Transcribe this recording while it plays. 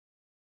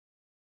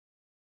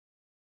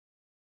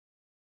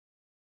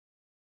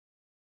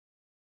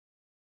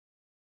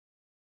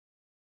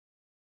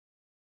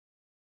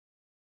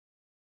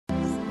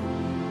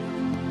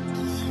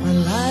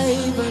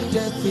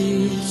death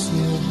is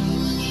you,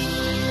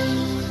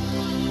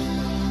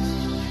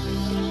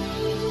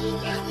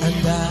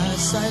 and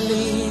as I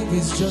live,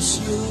 it's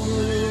just you.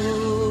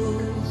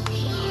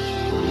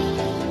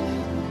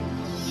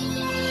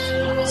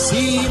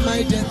 See,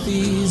 my death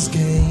is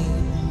gain.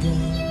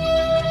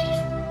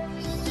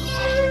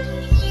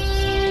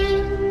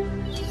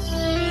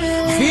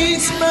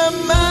 Fix my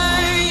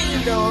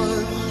mind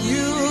on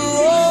you,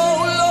 oh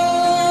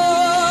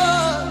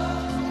Lord.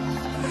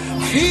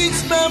 Fix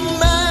my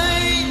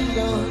mind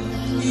on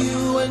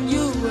you and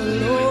you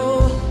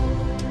alone.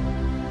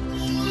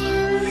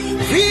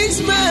 Fix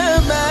my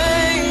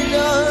mind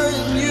on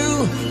you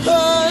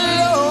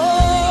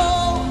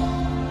alone.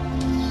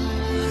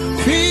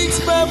 Fix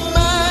my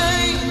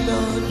mind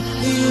on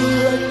you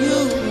and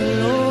you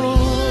alone.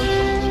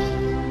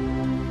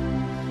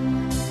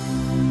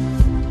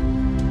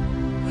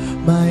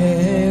 My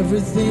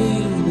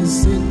everything is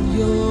in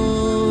you.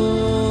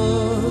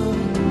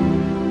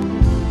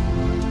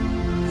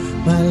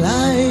 My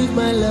life,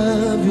 my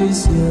love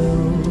is you.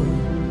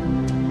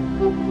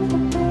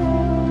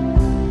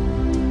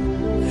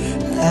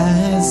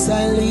 As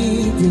I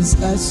live is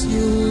as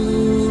you.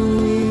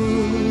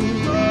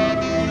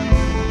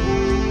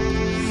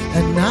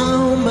 And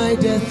now my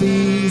death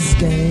is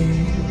gain.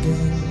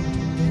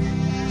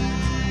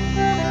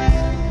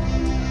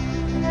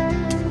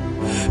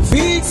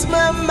 Fix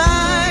my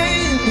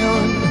mind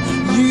on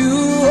you,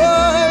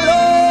 oh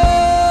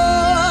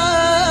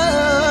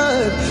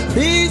Lord.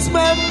 Fix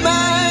my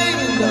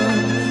mind on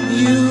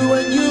you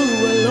and you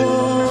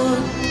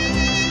alone.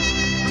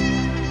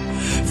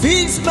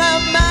 Fix my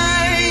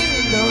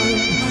mind on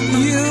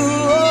you,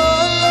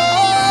 oh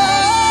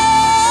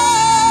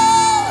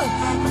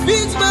Lord.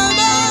 Fix my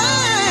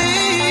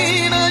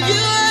mind on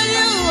you and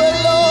you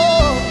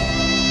alone.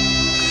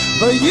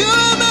 For you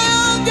are my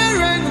hunger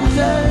and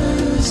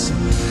thirst.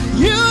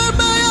 You're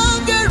my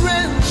hunger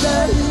and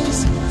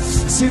thirst.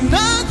 See,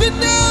 nothing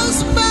else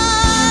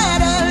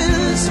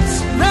matters.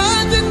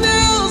 Nothing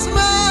else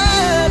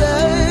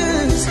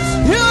matters.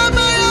 You're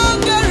my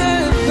hunger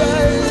and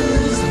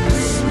thirst.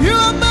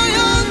 You're my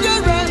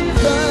hunger and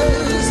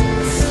thirst.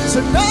 So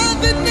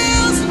nothing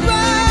else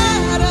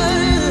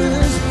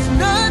matters.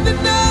 Nothing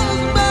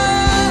else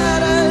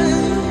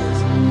matters.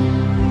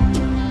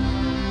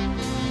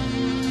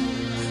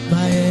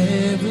 My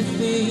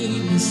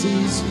everything is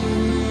you.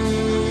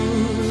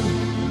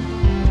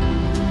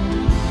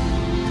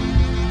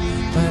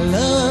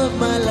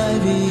 My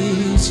life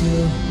is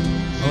you.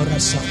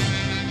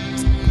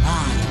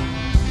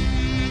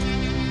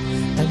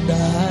 And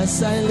as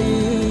I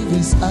live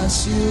is as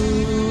you.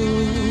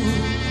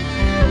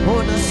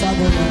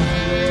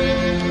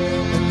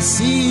 And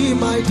see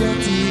my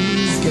death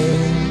is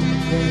gain.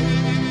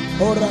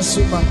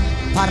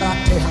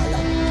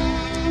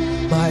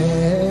 My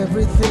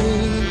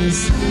everything is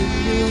in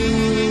you.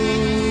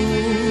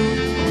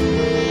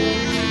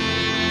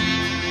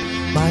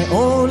 My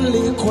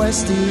only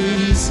quest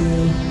is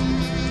you.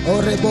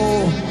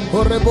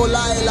 Orebo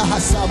laila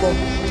hasabo.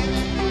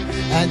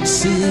 And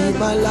see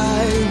my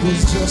life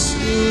is just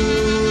you.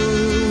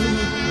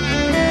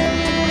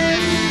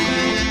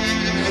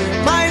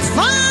 My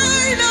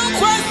final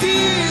quest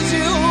is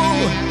you.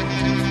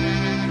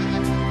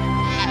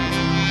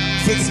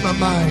 Fix my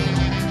mind.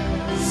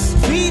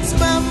 Fix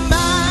my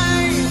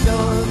mind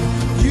on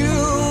you,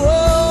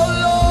 oh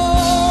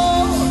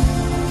Lord.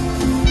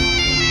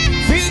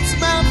 Fix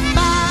my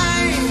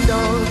mind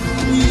on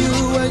you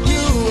and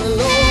you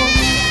alone.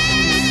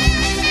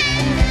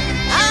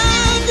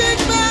 I'll fix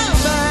my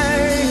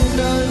mind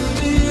on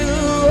you,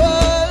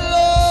 oh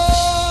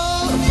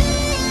Lord.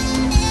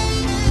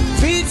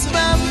 Fix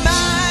my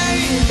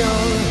mind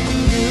on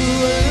you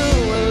and you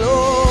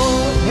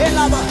alone. Hey,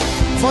 Lava,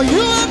 for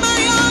you are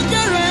my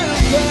hunger and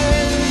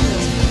thirst.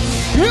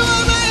 You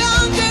are my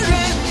hunger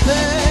and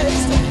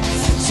thirst.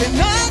 So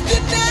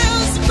nothing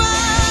else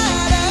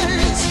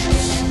matters.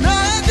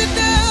 Nothing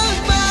else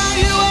matters.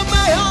 You are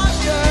my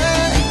hunger.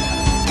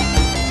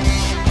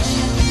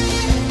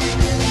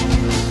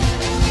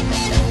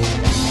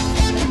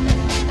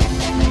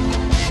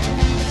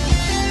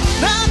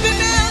 Nothing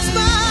else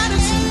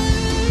matters.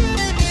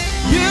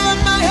 You are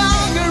my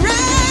hunger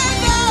and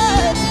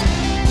thirst.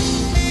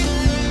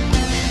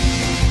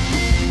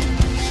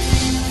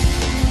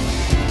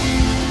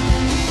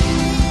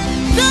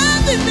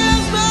 Nothing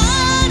else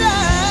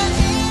matters.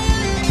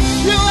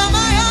 You are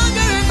my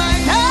hunger and my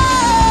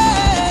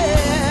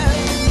head.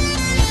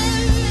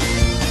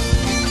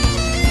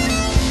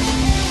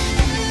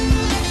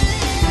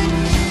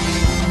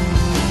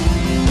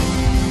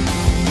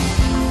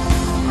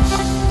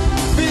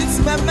 Fix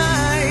my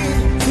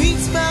mind. Fix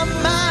my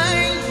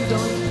mind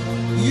on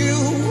you,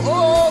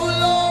 oh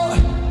Lord.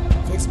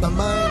 Fix my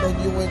mind on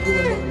you and you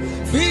alone.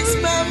 Fix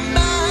my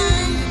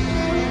mind.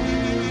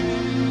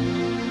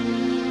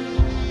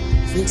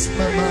 Fix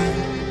my mind.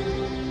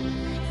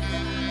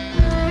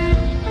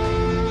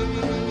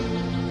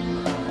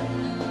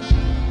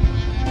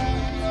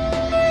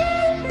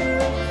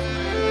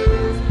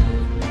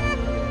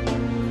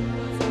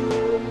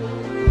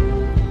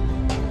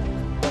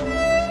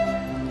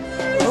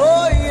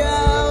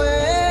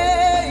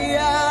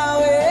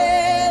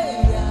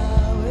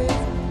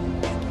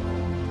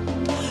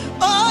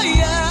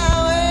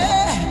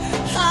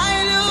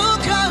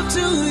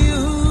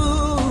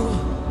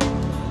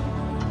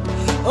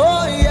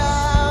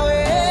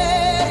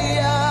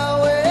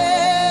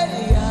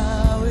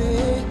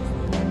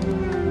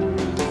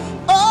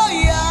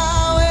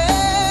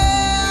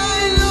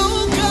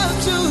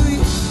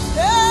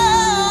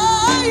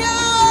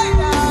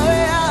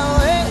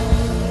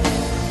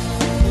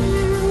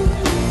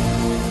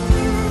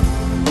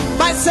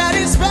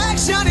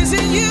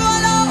 praising you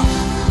alone.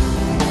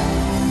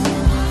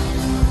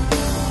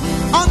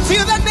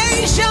 Until the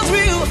nations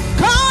will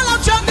call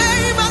out your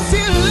name and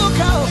say, look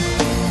out.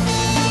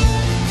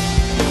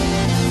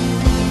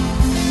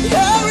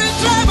 Every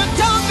tribe and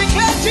tongue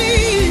declare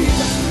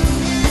Jesus.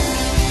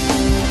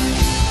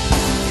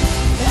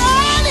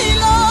 Any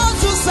Lord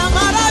to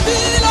Samara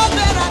Dilo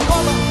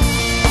Veracoma.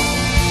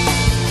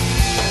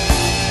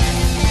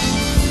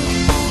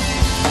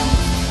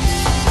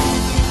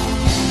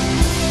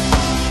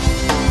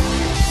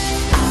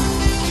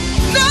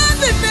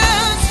 Nothing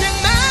else can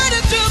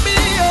matter to me,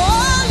 oh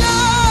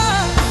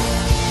Lord.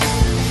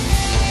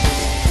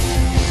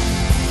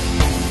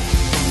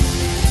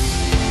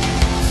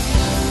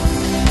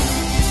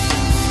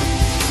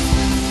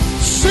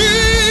 See,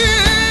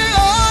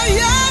 oh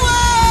Yahweh.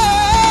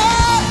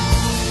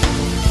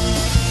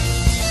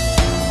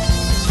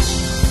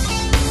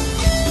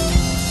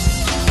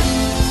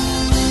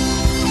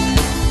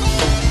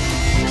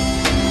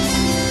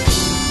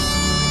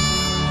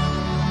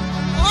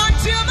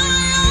 Until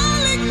my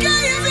only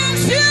gaze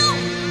is you,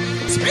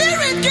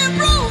 Spirit keep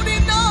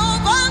brooding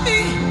over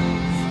me,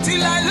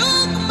 till I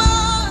look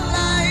more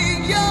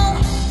like you.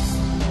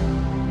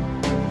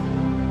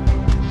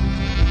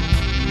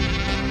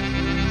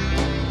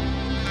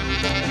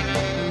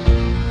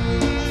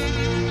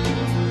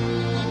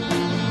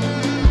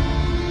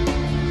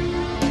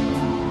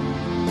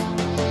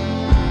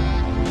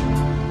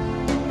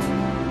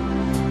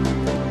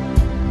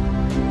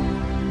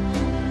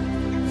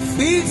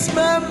 Fix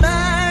my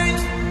mind,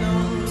 no.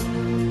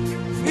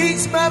 Fix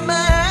my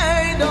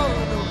mind, oh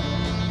no.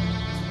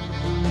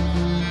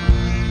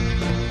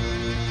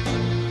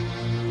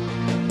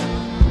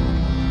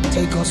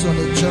 Take us on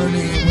a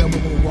journey where we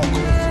will walk with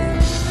you,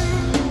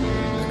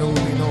 and it will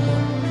be no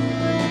more.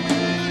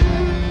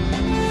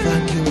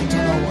 Thank you,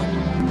 eternal one.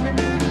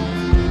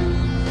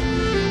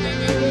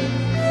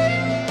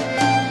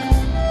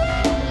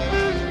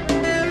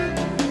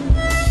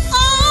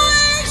 Oh,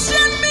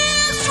 ancient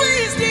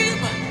mysteries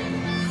deep,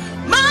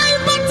 my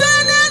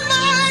pattern and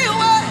my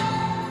way.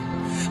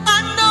 I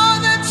know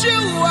that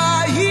you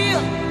are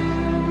here.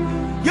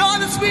 You're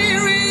the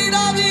spirit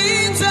of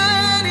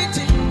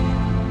eternity.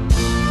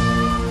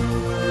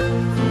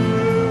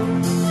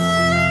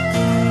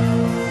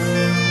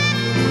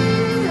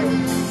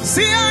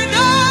 See, I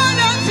know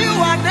that you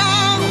are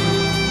now.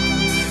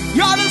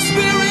 You're the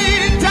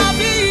spirit of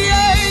the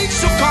age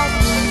to come.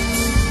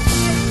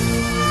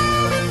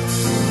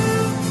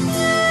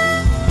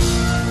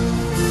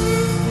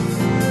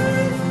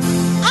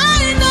 I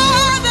know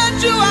that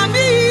you are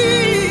me.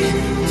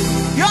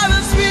 You're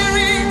the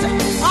spirit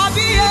of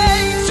the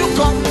age to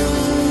come.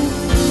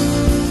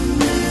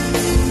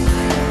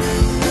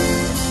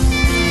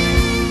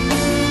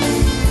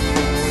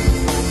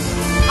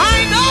 I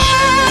know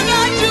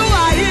that you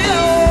are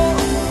here.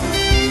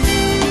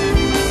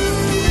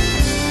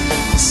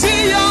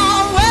 See, your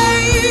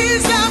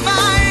ways are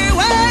my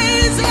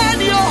ways, and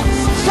your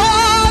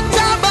thoughts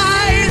are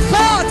my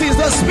thoughts. Is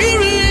the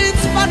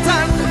spirit's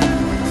pattern.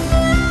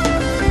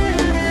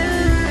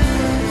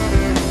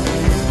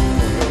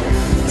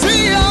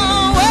 See, your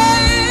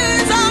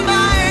ways are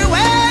my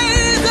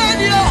ways, and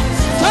your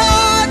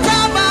thoughts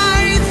are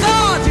my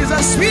thoughts. Is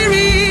the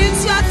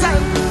spirit's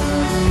pattern.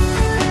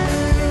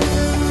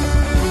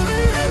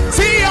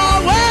 See, your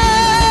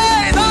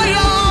ways are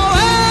your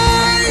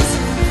ways.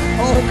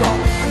 Oh God.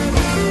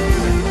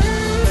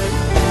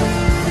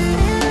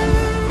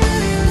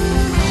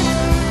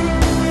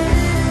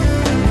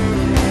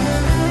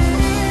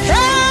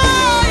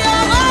 Hey,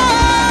 your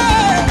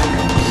ways.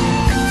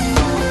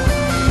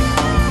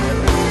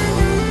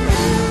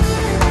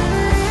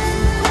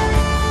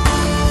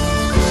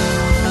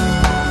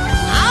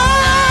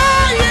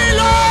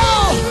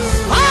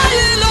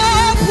 Ayelo,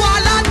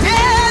 voilà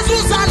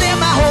Jesus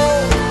alemaho.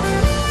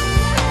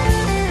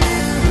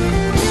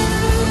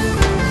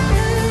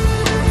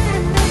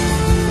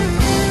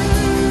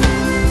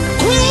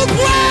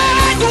 Kubwe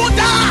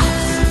guda,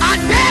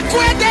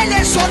 adekwe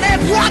dele sone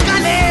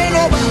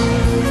buagalelo.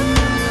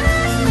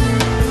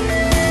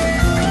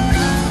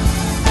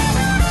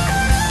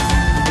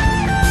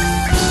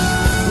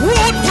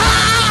 Uta,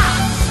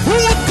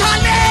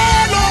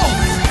 utalelo,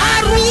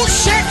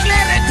 arushe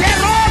klerete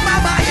Roma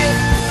baye.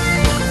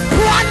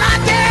 Voilà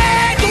de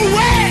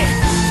duwe,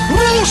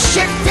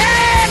 rushe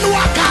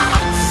teluaka.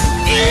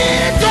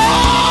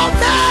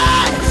 Idome,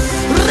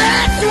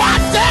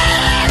 rekwate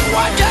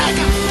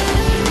wagega.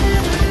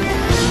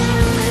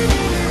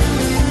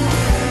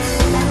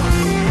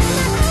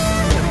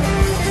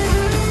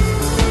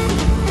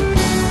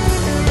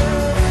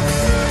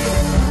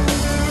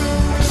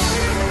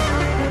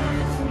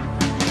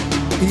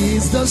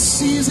 It's the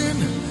season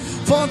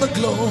for the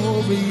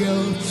glory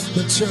of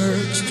the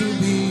church to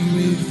be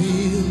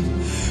revealed.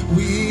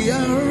 We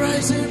are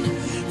rising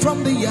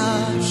from the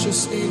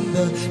ashes in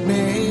the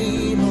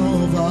name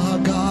of our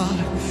God.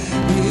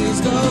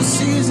 It's the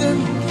season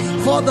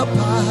for the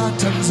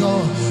patterns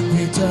of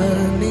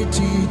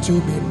eternity to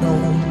be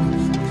known.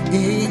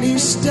 In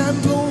His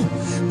temple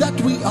that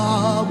we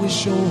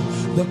show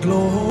the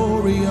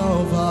glory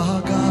of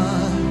our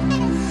God.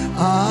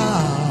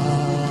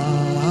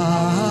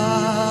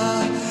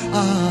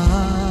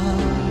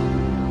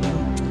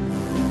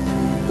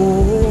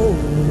 Oh,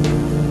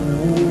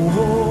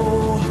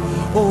 oh,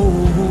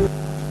 oh.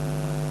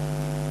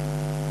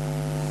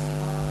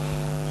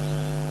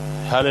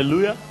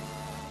 Hallelujah.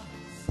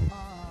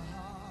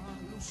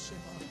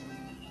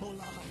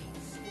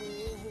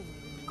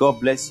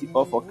 God bless you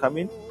all for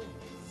coming.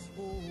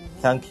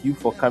 Thank you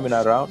for coming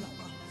around.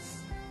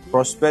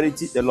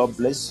 Prosperity, the Lord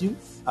bless you.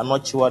 I'm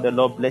not sure, the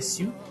Lord bless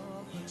you.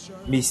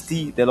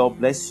 Misty, the Lord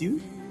bless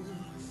you.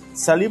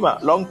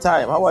 Salima, long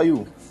time. How are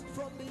you?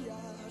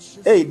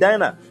 Hey,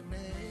 Dinah,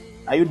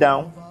 are you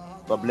down?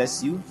 God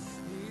bless you.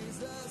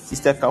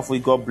 Sister Kafui,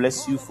 God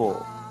bless you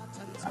for.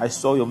 I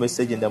saw your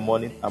message in the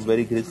morning. I'm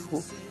very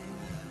grateful.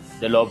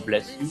 The Lord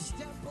bless you.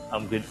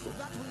 I'm grateful.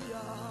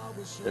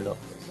 The Lord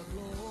bless you.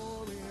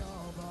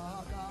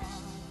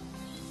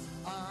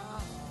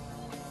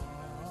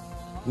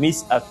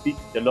 Miss Afik,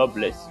 the Lord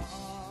bless you.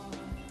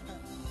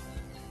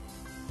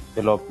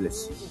 The Lord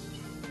bless you.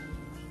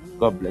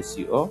 God bless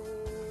you all.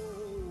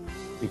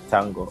 We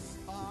thank God.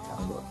 We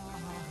thank God.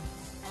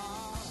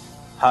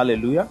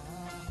 Hallelujah.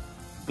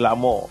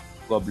 Glamour,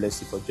 God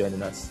bless you for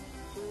joining us.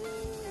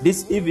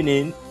 This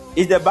evening,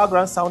 is the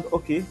background sound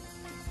okay?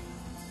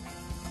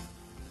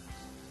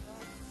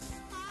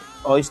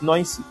 Or it's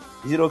noisy?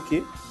 Is it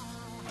okay?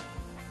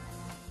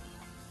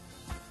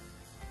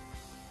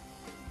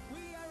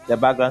 The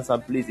background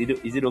sound, please.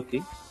 Is it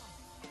okay?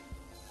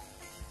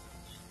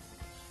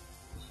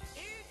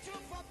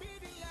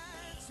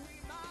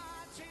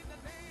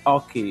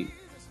 Okay.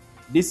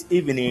 This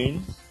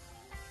evening,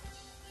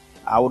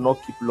 I will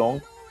not keep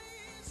long.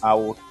 I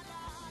will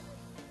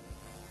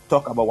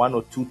talk about one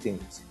or two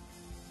things.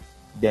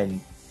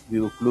 Then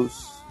we will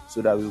close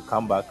so that we will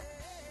come back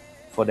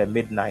for the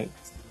midnight.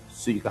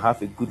 So you can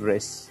have a good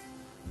rest.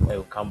 And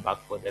we'll come back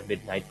for the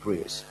midnight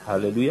prayers.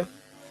 Hallelujah.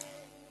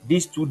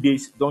 These 2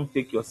 days, don't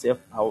take yourself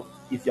out.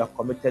 If you are a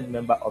committed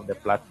member of the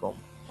platform,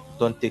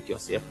 don't take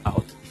yourself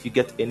out. If you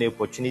get any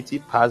opportunity,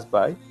 pass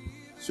by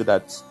so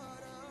that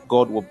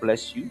God will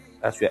bless you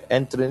as we are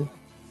entering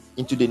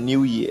into the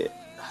new year.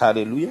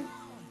 Hallelujah.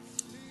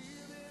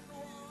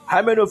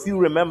 How many of you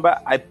remember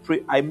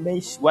I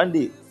mentioned one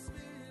day,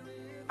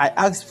 I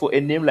asked for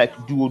a name like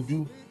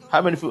Duodu.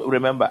 How many of you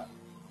remember?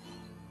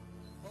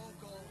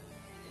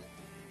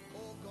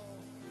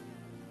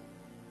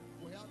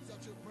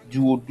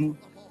 Duodu.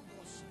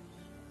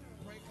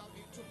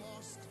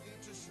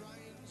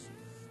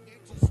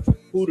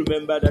 Who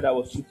remember that I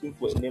was looking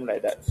for a name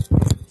like that?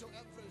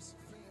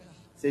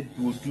 Said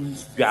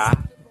Duodu Ga.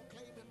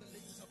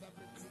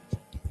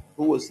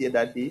 Who was here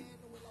that day?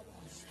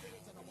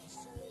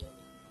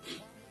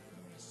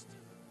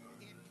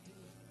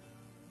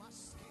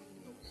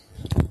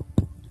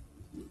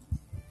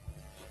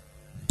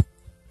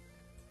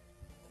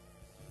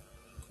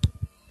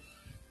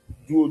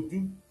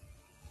 Duodu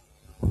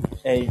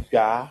and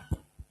Ga.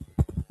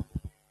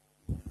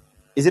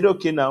 Is it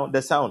okay now?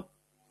 The sound?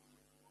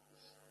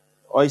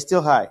 Or is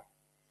still high?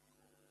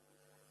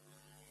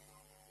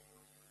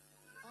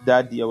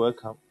 Daddy, you're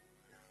welcome.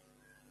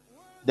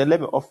 Then let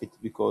me off it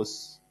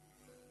because.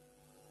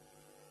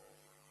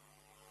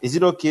 Is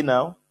it okay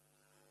now?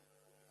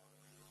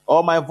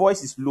 Or my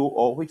voice is low,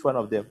 or which one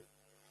of them?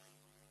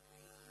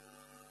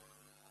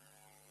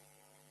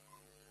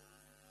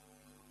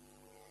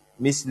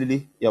 Miss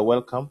Lily, you're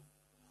welcome.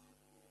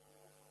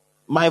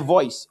 My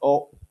voice,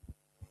 or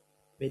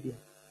media?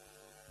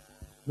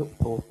 No.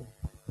 Oh.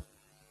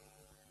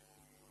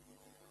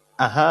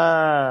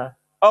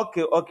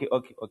 Okay.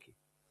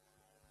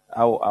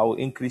 I will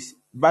increase.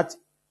 But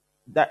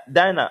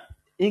Dinah,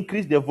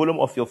 increase the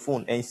volume of your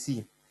phone and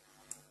see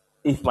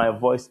if my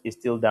voice is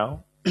still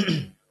down.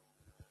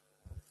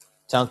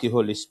 Thank you,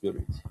 Holy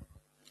Spirit.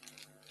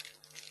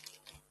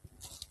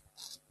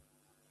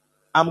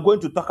 I'm going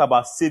to talk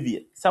about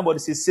savior. Somebody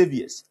say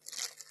saviors.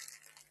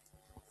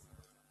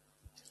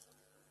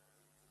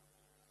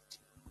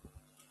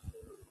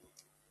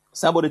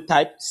 Somebody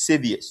type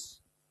saviors.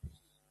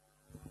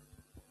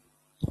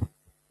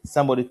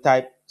 Somebody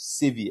type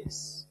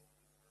saviors.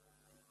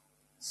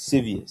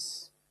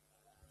 Saviors.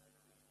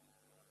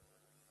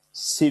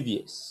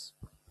 Saviors.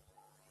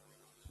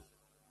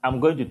 I'm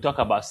going to talk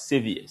about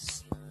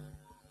saviors.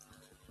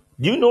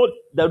 Do you know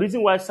the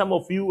reason why some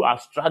of you are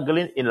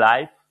struggling in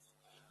life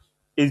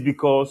is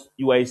because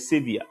you are a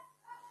savior?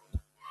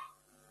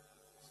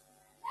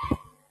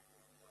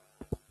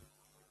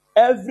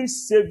 Every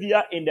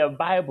savior in the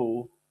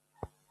Bible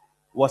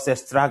was a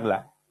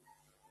struggler.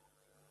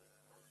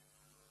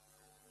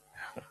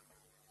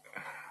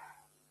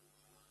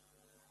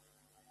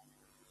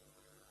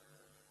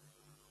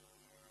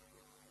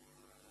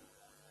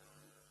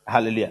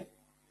 Hallelujah.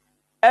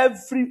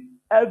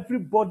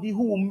 Everybody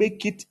who will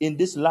make it in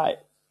this life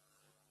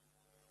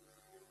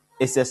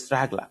is a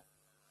struggler.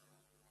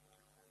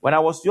 When I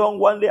was young,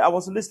 one day I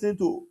was listening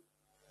to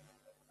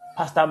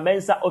Pastor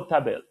Mensa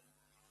Otabel.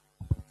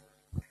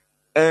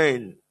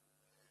 And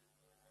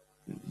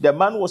the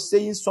man was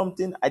saying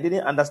something, I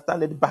didn't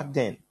understand it back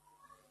then.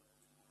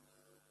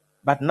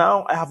 But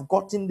now I have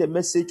gotten the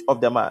message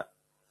of the man.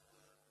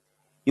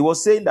 He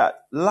was saying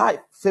that life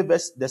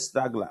favors the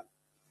struggler.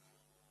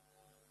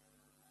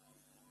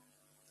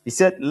 He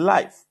said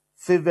life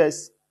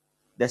favors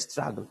the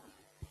struggle.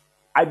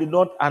 I did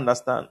not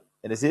understand.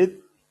 And he said,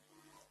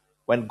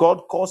 when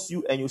God calls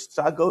you and you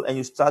struggle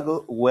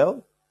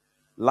well,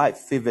 life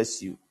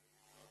favors you.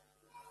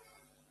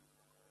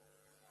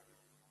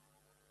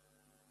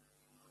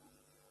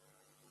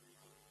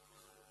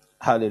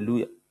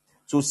 Hallelujah.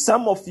 So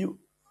some of you,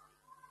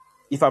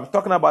 if I'm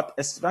talking about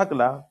a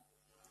struggler,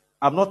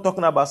 I'm not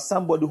talking about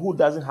somebody who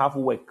doesn't have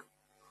work.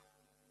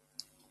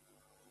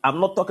 I'm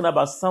not talking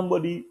about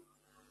somebody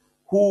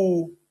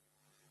who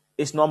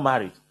is not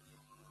married.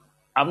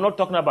 I'm not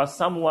talking about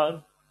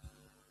someone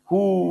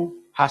who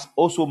has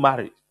also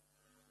married.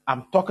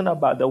 I'm talking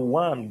about the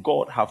one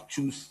God have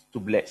choose to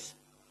bless.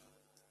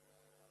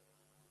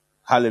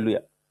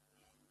 Hallelujah.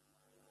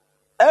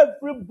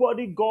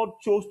 Everybody God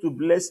chose to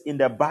bless in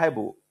the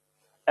Bible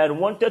and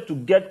wanted to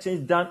get things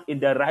done in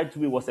the right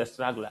way was a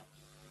struggler.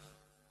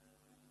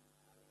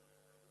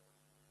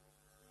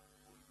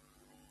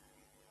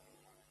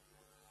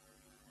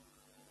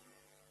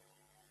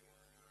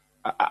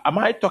 Am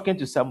I talking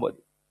to somebody?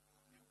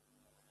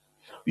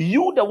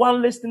 You, the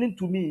one listening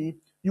to me,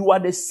 you are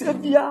the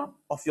savior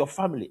of your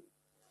family.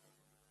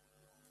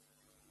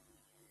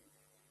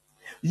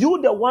 You,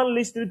 the one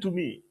listening to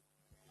me,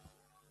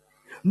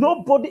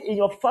 nobody in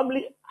your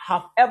family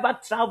have ever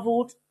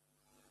traveled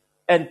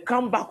and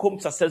come back home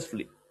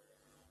successfully.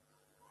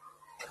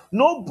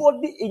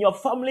 Nobody in your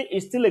family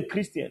is still a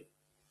Christian.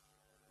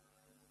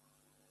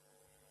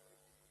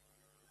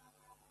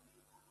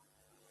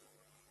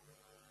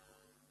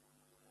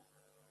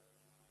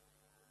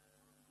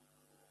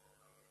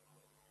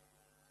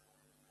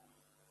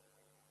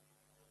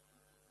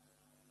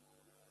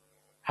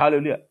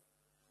 Hallelujah.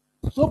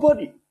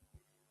 Nobody.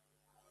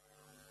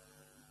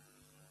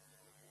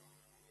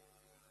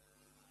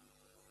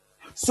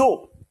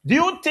 So, do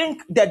you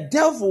think the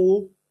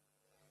devil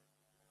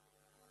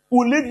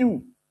will leave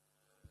you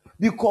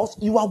because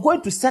you are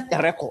going to set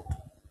a record?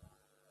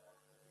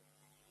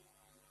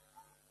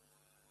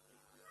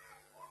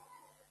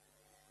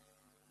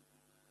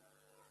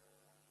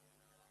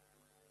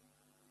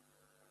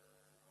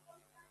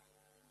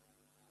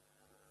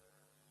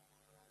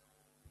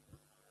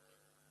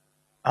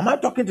 Am I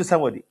talking to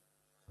somebody?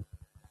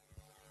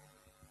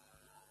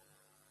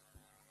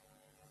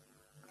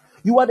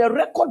 You are the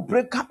record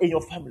breaker in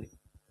your family.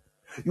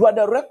 You are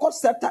the record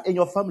setter in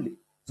your family.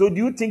 So do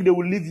you think they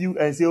will leave you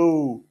and say,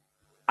 oh,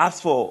 as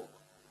for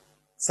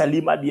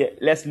Salima, dear,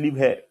 let's leave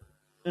her?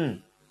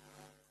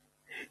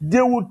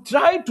 They will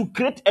try to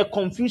create a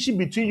confusion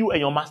between you and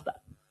your master.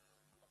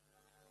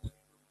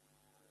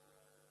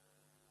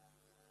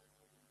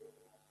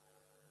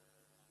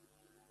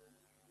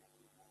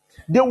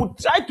 They will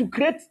try to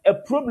create a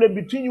problem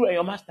between you and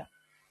your master.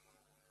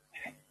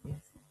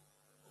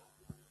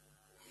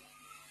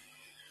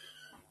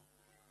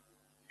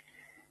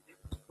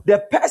 The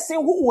person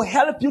who will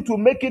help you to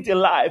make it in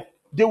life,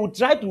 they will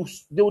try to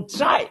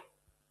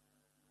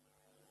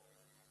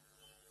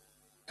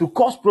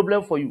cause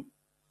problem for you.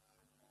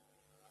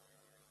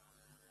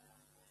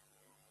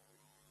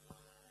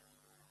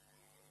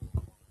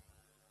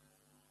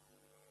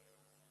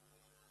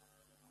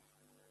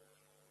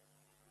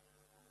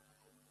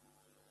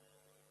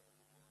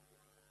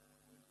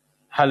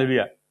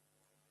 Hallelujah.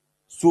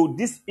 So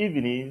this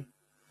evening,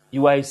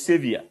 you are a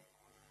savior.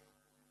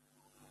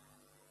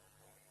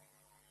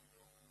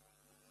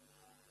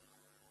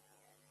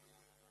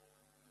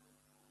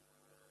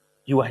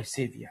 You are a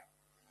savior.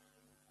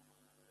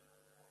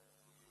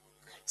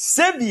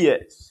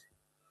 Saviors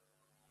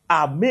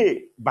are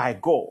made by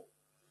God.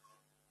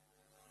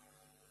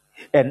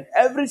 And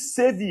every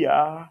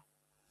savior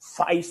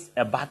fights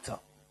a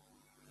battle.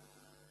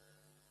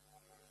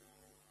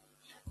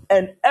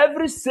 And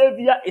every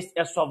savior is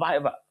a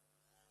survivor.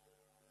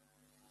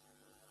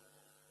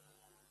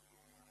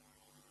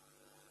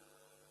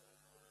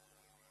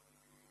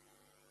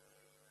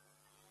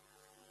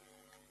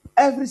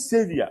 Every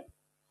savior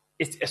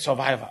is a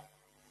survivor.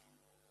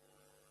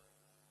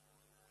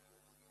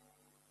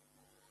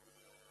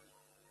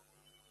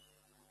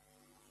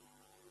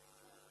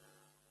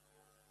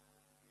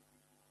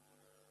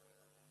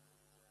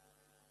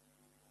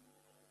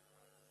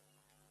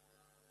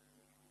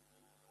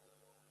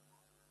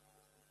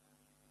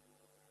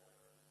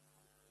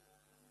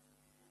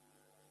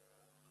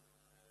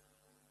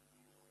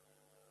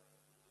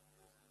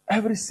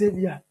 Every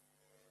savior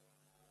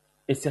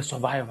is a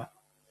survivor.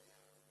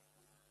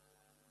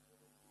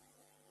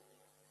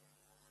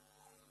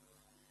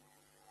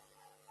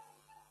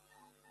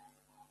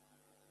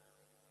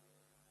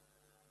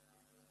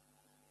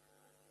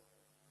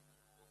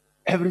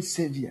 Every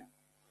savior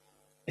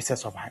is a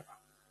survivor.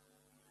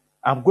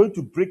 I'm going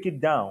to break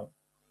it down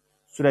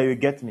so that you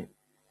get me.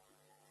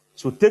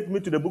 So take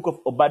me to the book of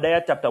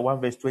Obadiah chapter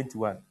 1 verse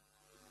 21.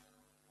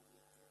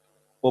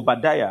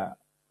 Obadiah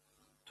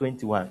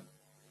 21.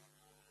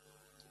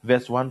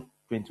 verse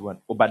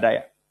 121.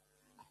 Obadiah.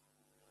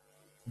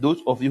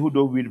 Those of you who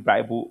don't read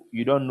Bible,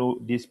 you don't know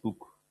this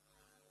book.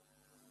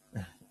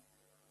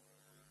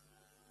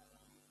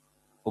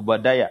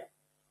 Obadiah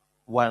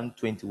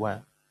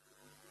 121.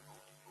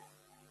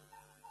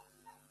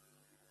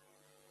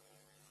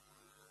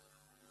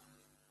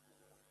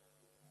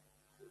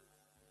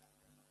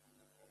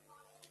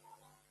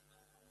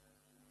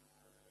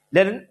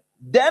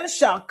 Then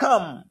shall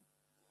come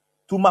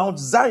to Mount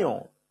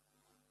Zion.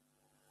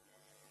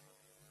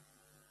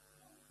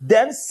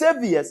 Then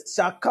saviors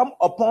shall come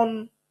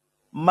upon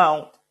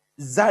Mount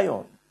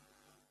Zion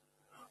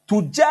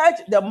to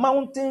judge the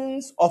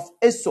mountains of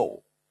Esau,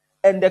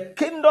 and the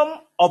kingdom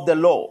of the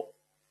Lord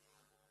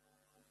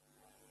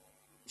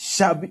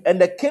shall be, and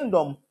the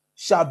kingdom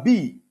shall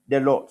be the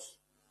Lord's.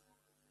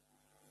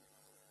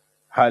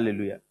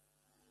 Hallelujah.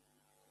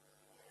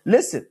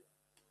 Listen.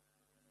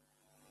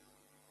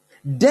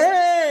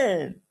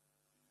 Then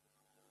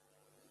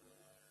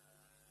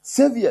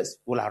saviors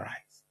will arise.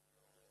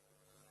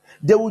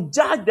 They will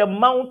judge the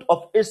mount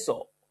of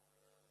Esau.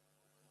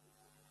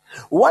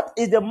 What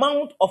is the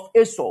mount of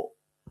Esau?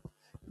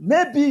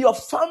 Maybe your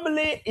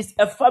family is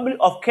a family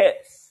of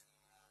curse.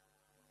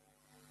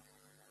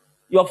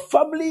 Your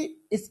family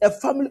is a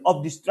family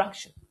of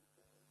distraction.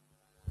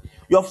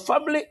 Your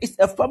family is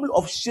a family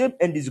of shame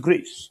and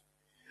disgrace.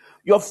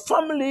 Your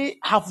family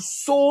have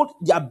sold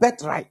their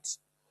birthright.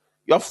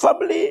 Your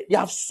family, they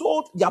have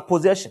sold their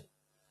possession.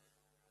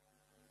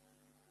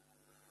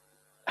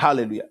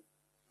 Hallelujah.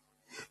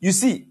 You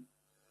see,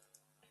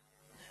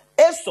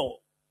 Esau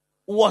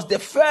was the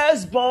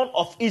firstborn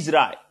of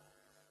Israel.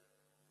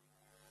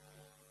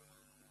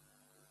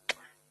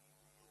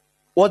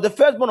 Was the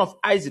firstborn of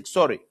Isaac,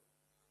 sorry.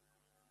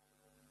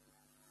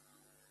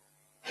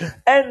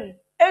 And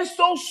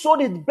Esau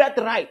sold his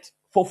birthright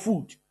for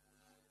food.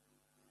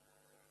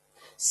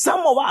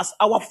 Some of us,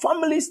 our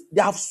families,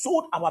 they have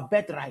sold our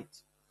birthright.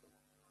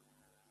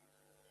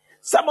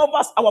 Some of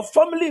us, our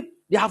family,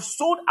 they have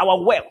sold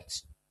our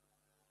wealth.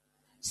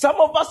 Some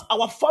of us,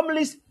 our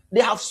families, they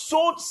have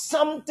sold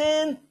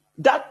something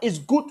that is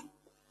good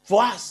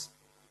for us.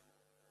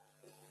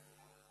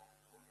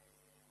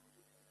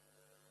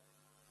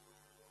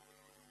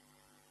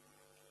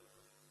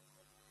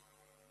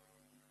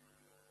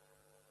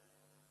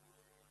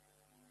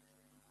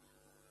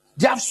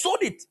 They have sold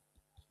it.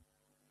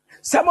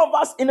 Some of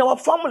us in our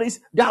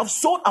families, they have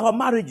sold our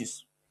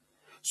marriages.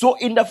 So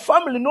in the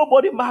family,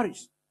 nobody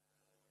marries.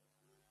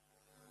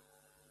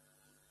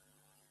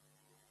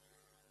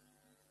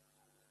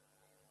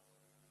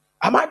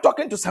 Am I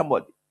talking to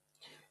somebody?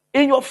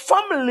 In your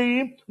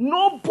family,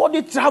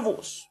 nobody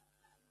travels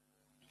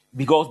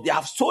because they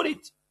have sold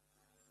it.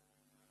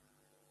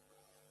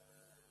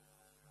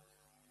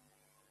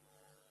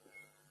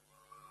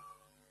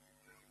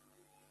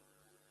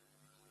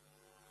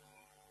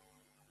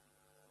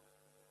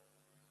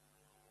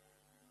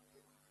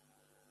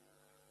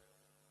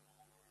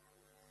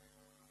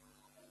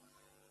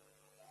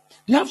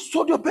 They have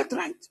sold your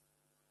birthright.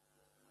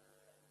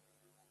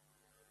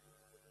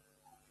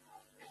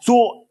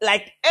 So,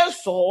 like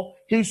Esau,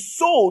 he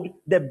sold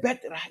the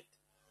birthright.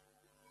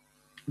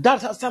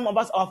 That's how some of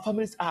us, our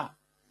families are.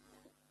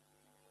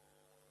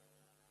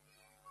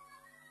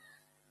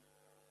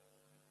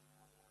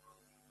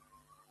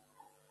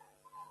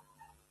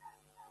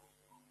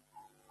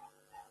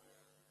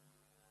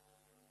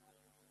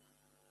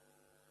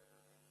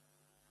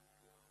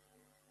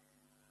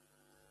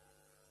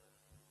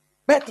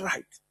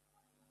 Birthright.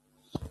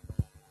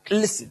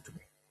 Listen to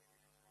me.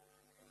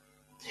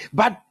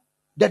 But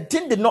the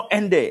thing did not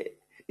end there.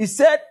 He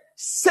said,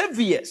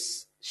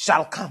 saviors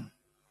shall come.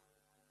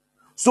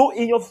 So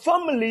in your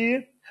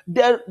family,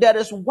 there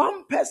is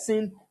one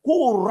person who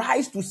will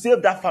rise to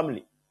save that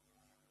family.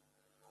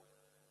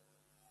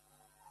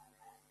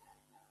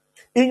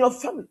 In your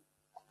family.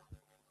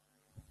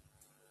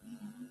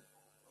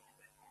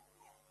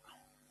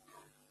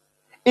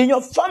 In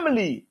your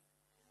family.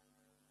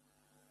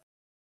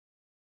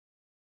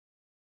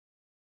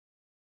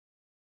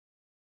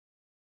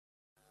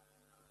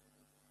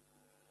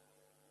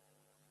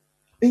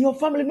 In your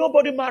family,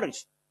 nobody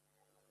marries.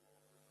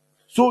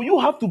 So you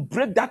have to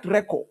break that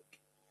record.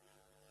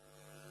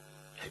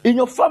 In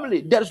your family,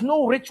 there's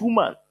no rich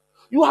woman.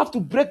 You have to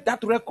break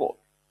that record.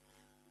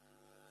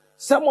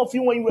 Some of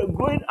you, when you were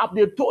growing up,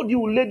 they told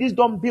you ladies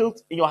don't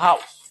build in your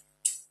house.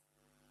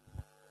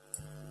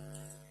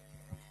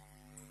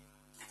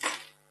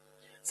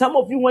 Some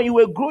of you, when you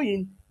were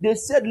growing, they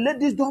said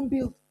ladies don't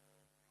build.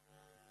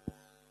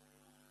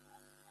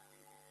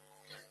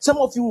 Some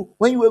of you,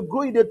 when you were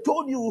growing, they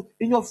told you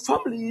in your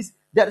families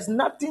there is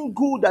nothing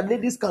good that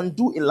ladies can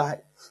do in life.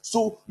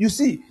 So you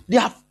see, they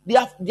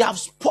have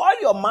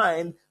spoiled your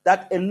mind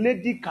that a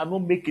lady cannot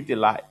make it in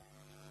life.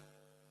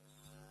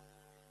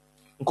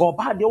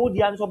 But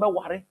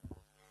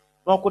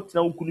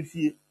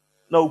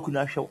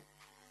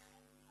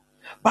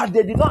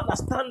they did not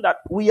understand that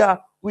we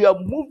are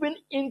moving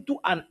into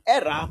an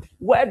era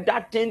where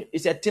that thing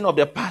is a thing of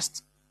the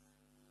past.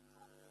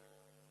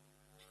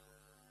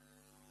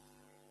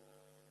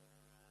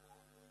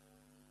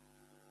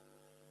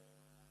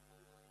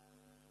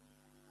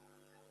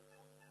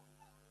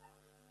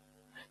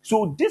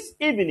 So this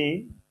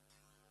evening,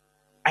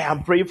 I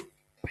am praying.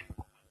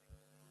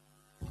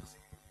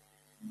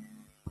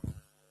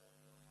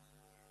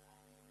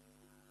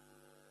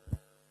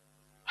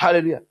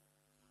 Hallelujah.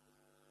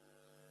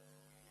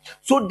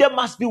 So there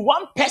must be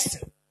one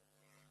person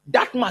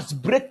that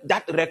must break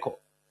that record.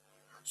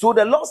 So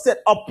the Lord said,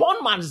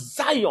 upon Mount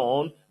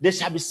Zion, there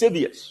shall be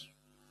saviors.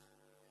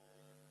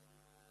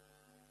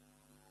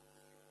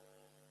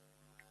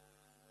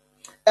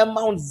 And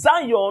Mount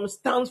Zion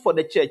stands for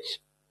the church.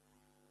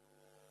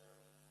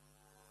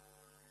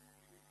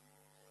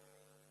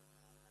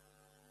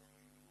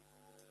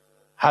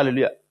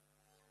 Hallelujah.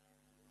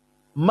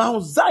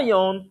 Mount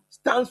Zion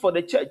stands for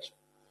the church.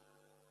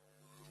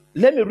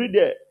 Let me read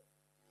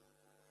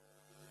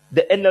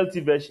the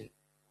NLT version.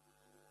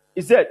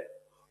 It said,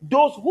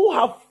 those who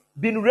have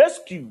been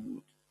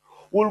rescued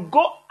will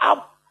go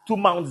up to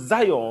Mount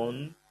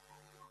Zion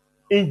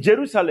in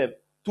Jerusalem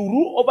to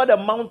rule over the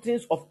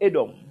mountains of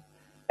Edom,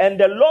 and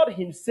the Lord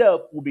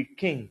himself will be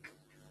king.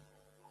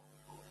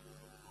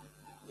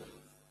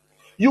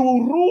 You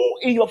will rule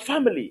in your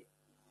family.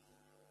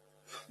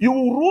 You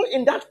will rule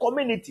in that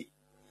community.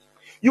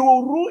 You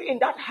will rule in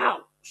that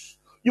house.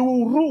 You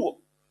will rule.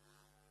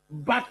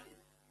 But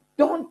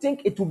don't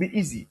think it will be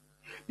easy,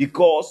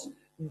 because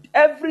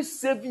every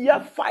savior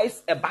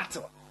fights a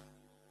battle.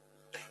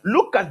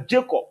 Look at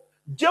Jacob.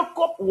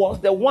 Jacob was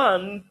the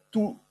one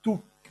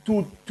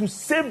to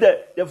save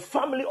the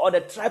family or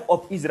the tribe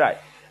of Israel.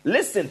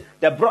 Listen,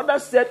 the brother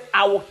said,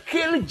 I will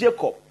kill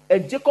Jacob.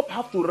 And Jacob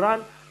have to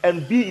run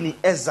and be in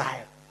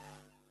exile.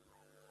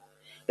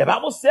 The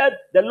Bible said,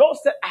 the Lord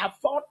said, I have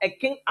found a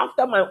king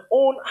after my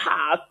own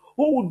heart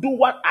who will do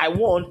what I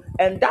want.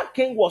 And that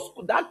king was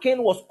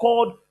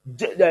called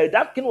David.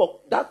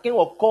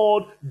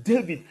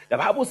 The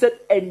Bible said,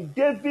 and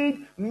David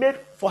made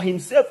for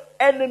himself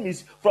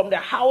enemies from the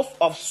house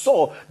of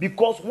Saul,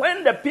 because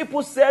when the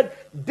people said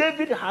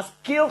David has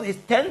killed his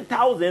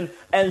 10,000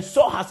 and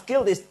Saul has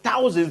killed his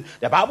thousands,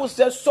 the Bible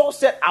says Saul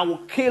said, I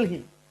will kill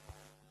him.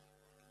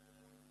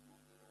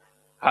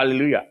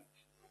 Hallelujah.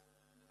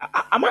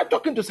 Am I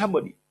talking to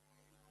somebody?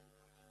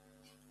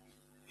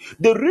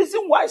 The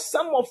reason why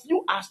some of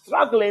you are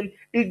struggling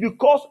is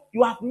because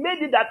you have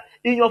made it that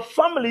in your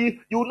family,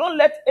 you will not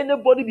let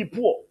anybody be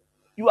poor.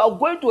 You are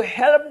going to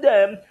help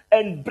them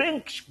and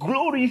bring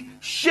glory,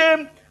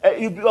 shame.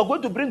 You are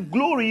going to bring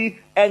glory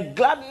and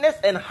gladness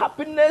and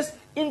happiness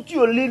into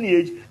your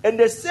lineage. And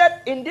they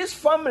said, in this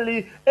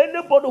family,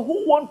 anybody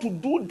who wants to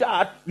do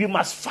that, we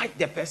must fight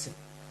the person.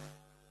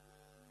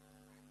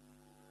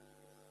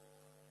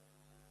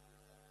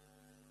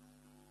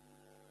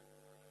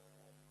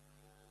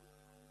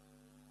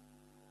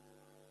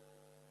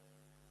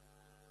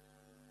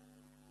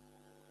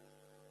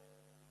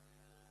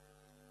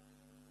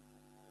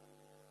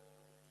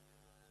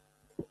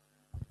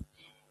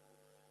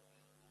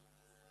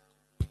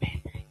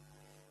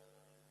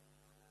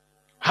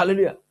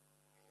 Hallelujah.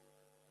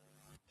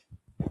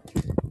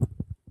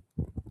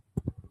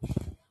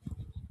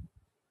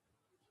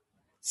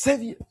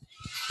 Savior.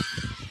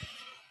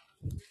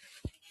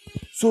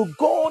 So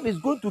God is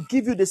going to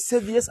give you the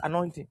Savior's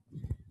anointing.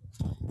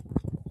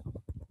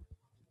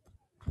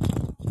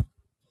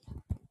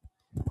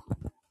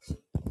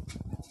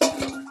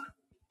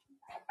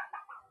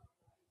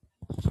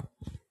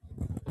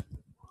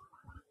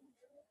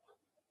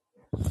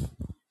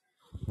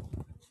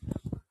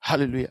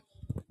 Hallelujah.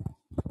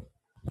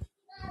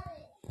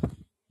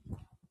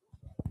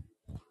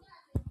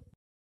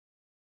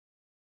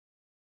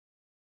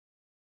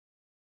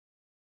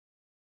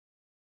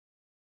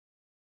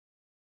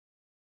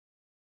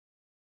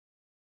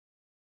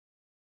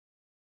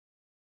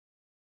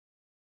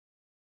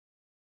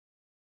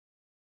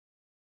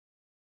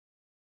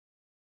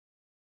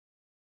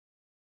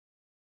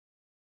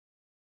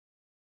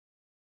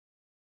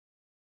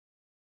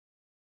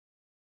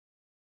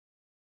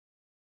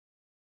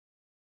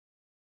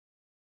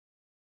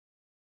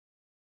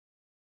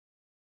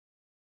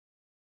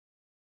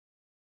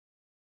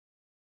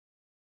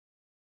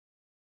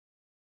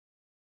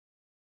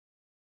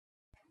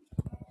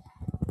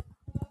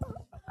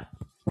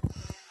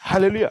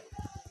 Hallelujah.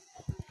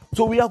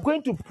 So we are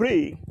going to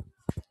pray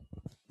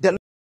the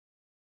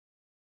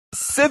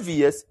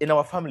saviors in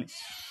our families.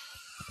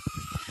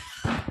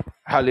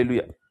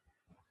 Hallelujah.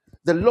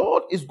 The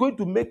Lord is going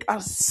to make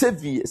us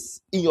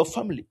saviors in your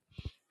family.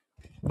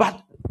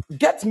 But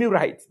get me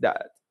right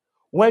that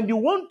when you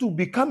want to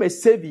become a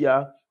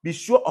savior, be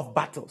sure of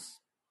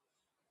battles.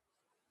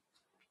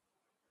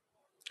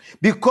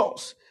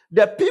 Because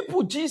the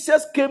people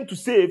Jesus came to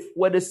save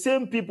were the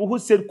same people who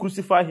said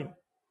crucify him.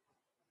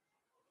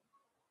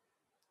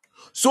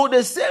 So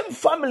the same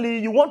family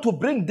you want to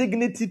bring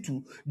dignity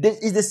to,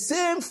 is the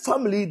same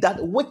family that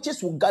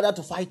witches will gather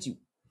to fight you.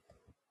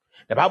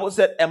 The Bible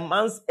said a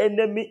man's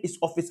enemy is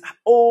of his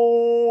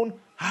own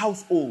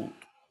household.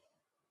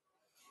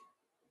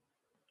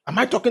 Am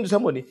I talking to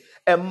somebody?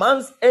 A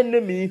man's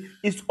enemy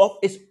is of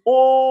his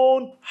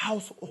own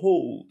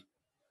household.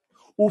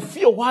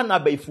 Ufio wana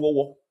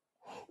beifuo.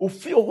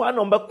 Ufio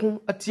wana mbekun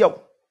atiaw.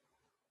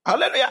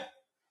 Hallelujah.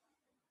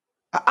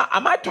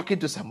 Am I talking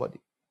to somebody?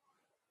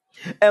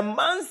 A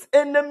man's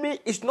enemy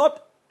is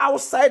not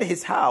outside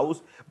his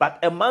house, but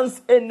a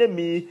man's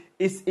enemy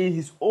is in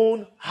his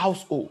own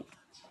household.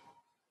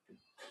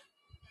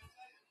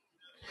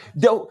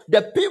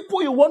 The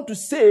people you want to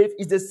save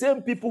is the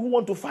same people who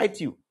want to fight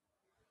you.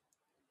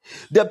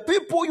 The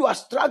people you are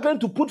struggling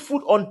to put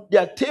food on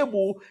their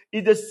table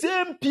is the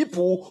same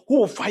people who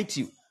will fight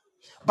you.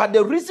 But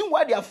the reason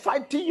why they are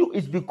fighting you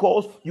is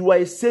because you are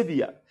a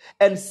savior.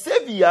 And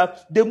savior,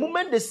 the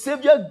moment the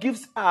savior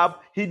gives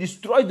up, he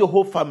destroys the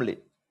whole family.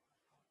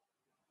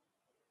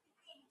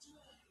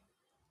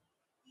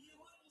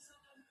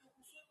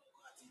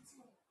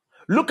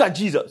 Look at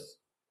Jesus.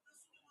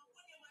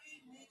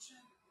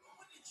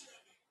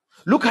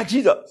 Look at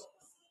Jesus.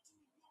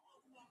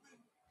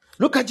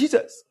 Look at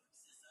Jesus.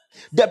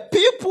 The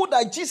people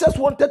that Jesus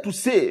wanted to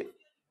save,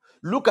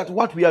 look at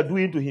what we are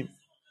doing to him.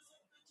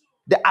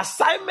 The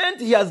assignment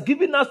he has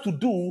given us to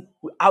do,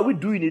 are we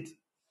doing it?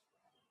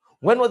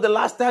 When was the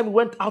last time we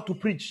went out to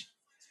preach?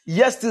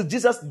 Yes, till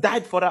Jesus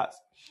died for us.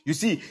 You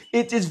see,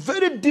 it is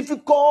very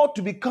difficult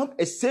to become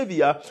a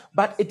savior,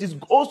 but it is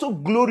also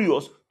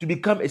glorious to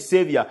become a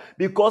savior,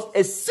 because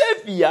a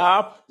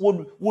savior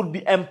would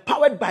be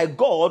empowered by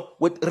God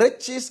with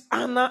riches,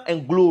 honor,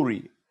 and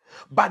glory.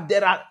 But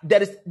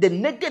there is the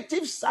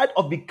negative side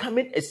of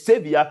becoming a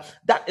savior.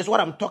 That is what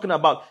I'm talking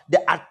about.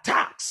 The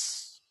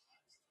attacks,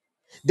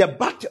 the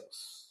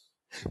battles,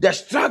 the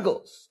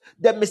struggles,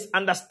 the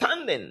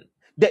misunderstanding,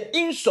 the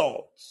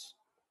insults.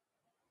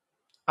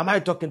 Am I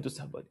talking to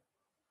somebody?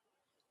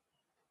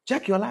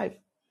 Check your life.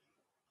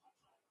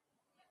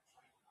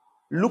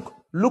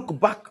 Look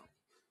back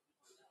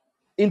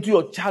into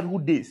your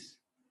childhood days.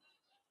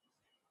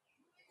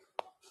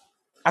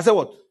 I said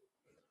what?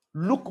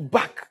 Look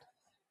back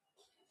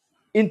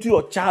into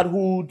your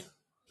childhood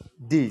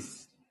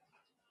days.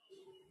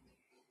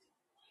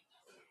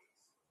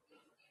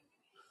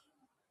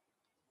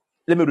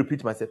 Let me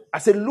repeat myself. I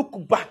said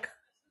look back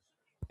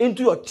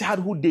into your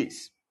childhood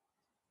days.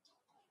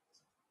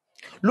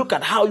 Look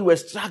at how you were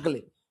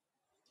struggling.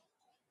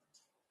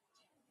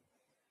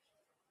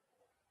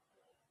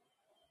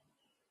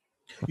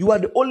 You are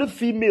the only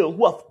female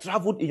who have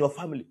traveled in your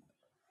family.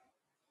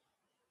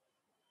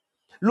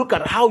 Look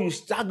at how you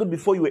struggled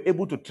before you were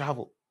able to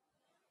travel.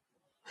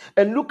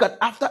 And look at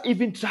after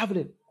even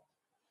traveling,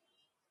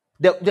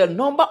 the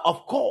number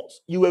of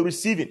calls you were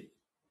receiving.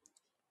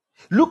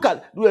 Look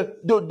at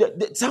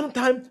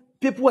sometimes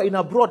people are in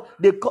abroad.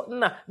 They call,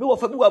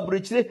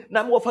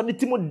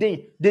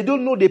 they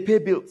don't know they pay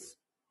bills.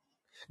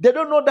 They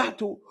don't know that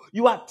too.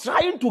 You are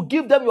trying to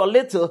give them your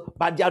letter,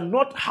 but they are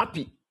not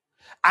happy.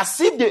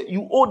 As if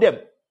you owe them.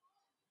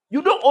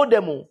 You don't owe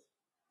them.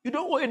 You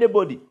don't owe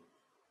anybody.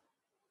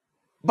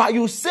 But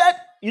you said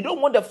you don't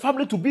want the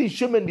family to be in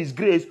shame and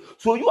disgrace,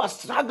 so you are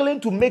struggling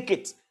to make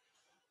it.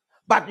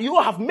 But you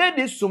have made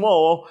it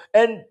small,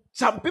 and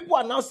some people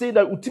are now saying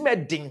that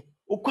ultimate ding.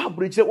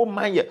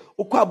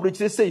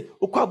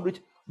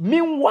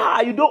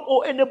 Meanwhile, you don't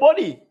owe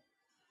anybody.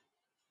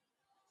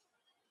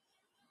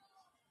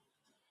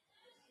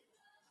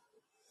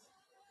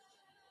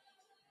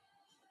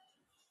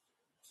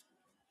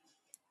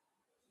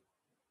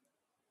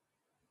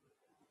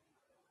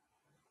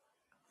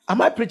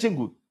 Am I preaching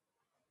good?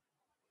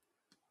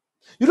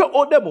 You don't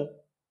owe them.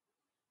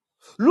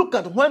 Look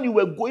at when you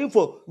were going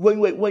for when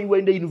you were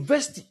in the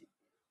university,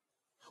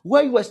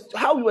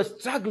 how you were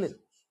struggling.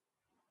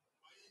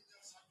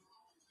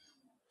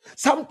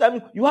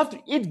 Sometimes you have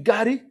to eat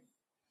gari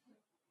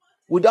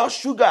without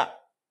sugar,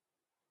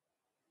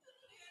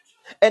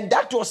 and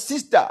that your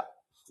sister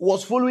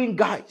was following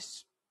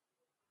guys.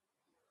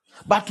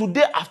 But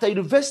today, after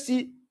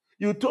university,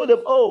 you told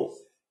them, "Oh,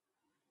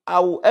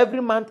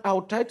 every month I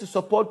will try to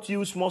support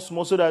you small,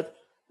 so that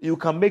you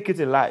can make it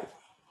in life."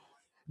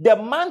 The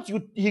month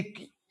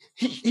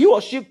he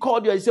or she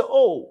called you and said,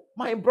 "Oh,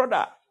 my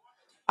brother,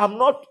 I'm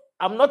not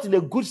in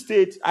a good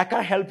state. I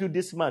can't help you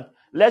this month.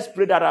 Let's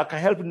pray that I can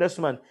help you next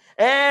month."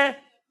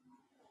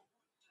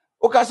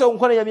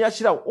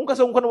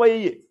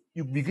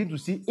 You begin to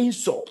see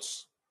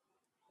insults.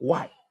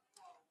 Why?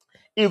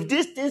 If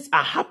these things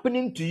are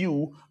happening to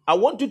you, I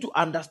want you to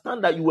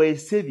understand that you are a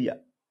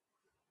savior.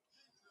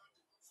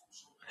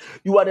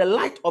 You are the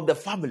light of the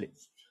family.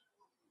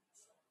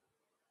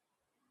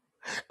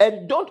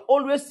 And don't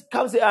always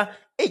come say,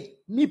 "Hey,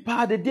 me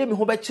pa the day me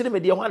home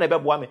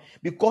me,"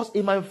 because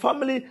in my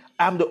family,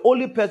 I'm the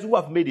only person who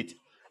have made it.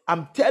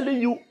 I'm telling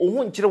you,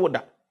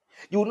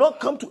 you will not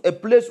come to a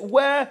place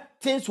where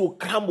things will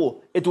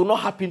crumble. It will not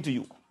happen to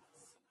you.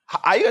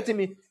 Are you getting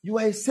me? You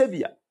are a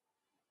savior.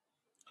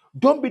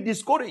 Don't be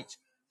discouraged,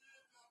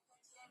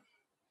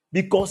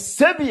 because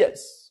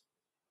saviors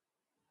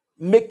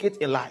make it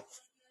in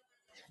life,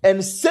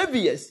 and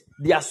saviors,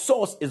 their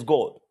source is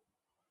God.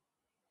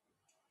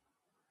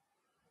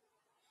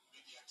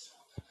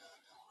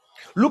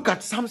 Look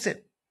at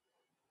Samson.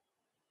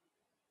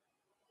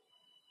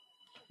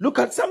 Look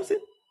at Samson.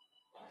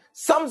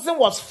 Samson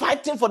was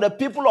fighting for the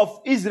people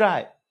of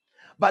Israel,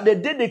 But the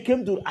day they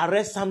came to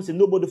arrest Samson,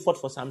 nobody fought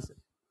for Samson.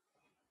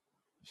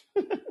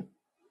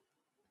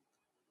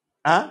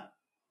 Huh?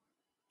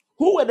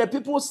 Who were the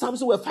people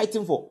Samson were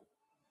fighting for?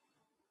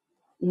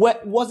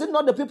 Was it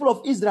not the people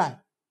of Israel?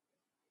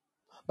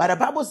 But the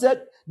Bible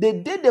said the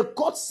day they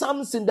caught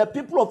Samson, the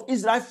people of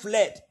Israel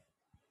fled.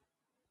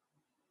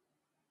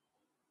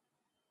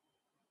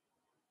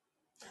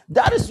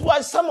 That is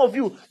why some of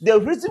you, the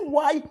reason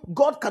why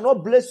God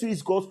cannot bless you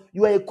is because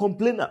you are a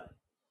complainer.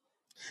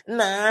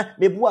 Nah,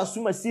 me bu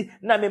asuma si,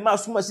 na me ma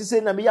asuma si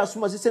say, na me ya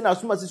asuma si say, na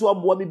asuma si so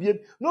abuwa me biem.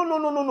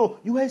 No.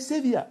 You are a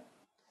savior.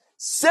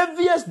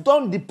 Saviors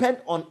don't depend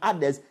on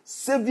others.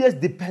 Saviors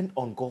depend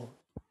on God.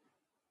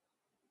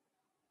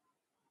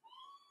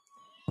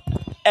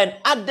 And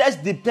others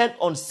depend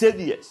on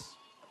saviors.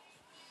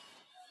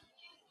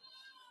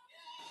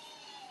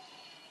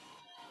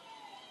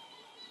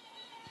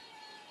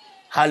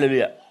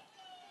 Hallelujah.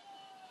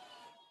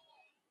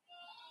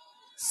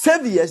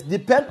 Saviors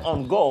depend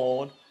on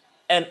God,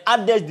 and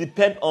others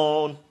depend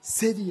on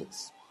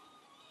saviors.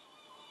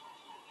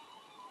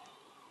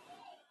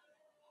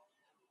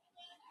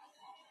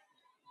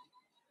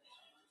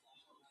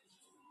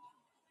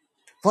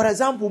 For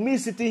example, me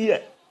sitting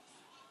here,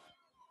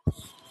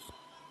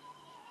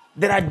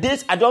 there are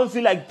days I don't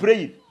feel like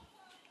praying.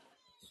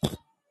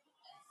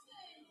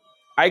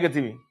 Are you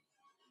getting me?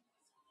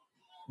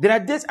 There are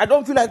days I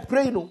don't feel like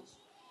praying. No.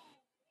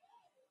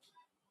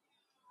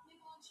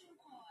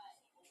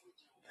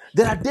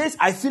 There are days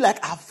I feel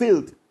like I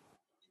failed.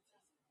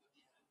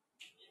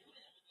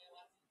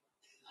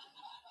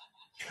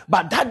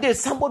 But that day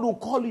somebody will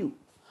call you,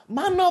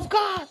 man of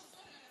God,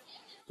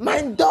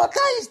 my daughter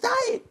is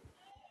dying.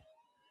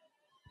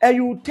 And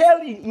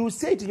you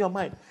say it in your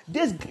mind,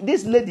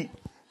 this lady,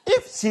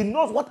 if she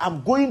knows what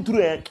I'm going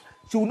through,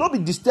 she will not be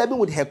disturbing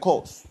with her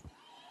calls.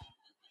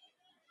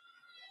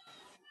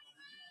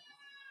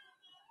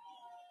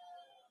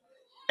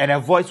 And a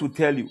voice will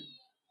tell you,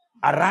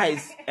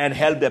 arise and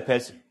help the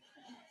person.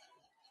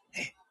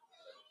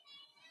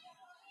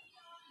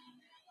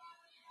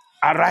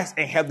 Arise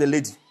and help the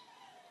lady.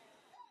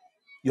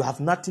 You have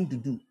nothing to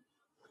do.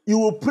 You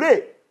will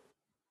pray,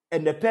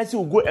 and the person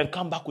will go and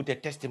come back with a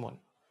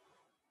testimony.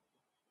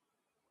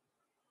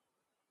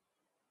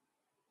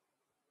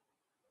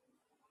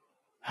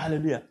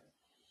 Hallelujah.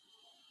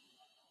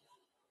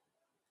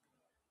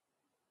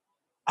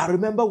 I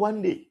remember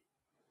one day,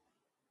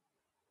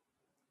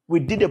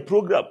 we did a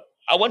program.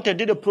 I went and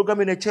did a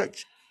program in a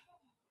church.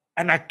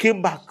 And I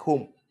came back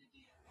home.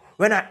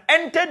 When I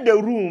entered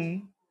the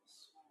room,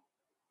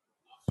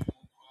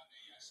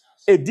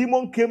 a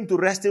demon came to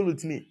wrestle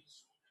with me.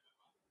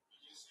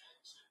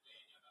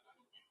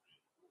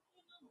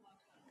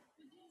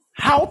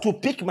 How to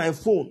pick my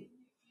phone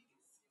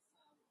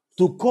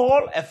to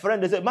call a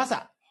friend and say,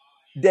 Master,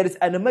 there is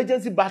an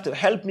emergency battle.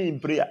 Help me in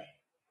prayer.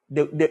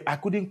 I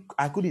couldn't.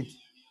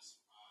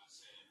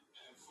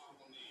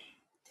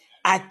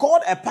 I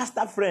called a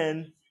pastor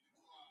friend.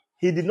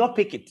 He did not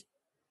pick it.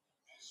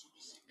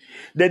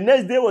 The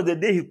next day was the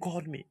day he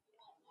called me.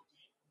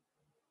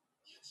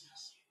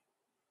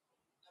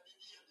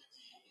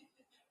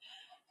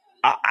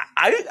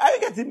 Are you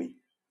getting me?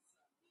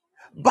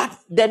 But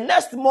the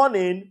next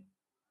morning,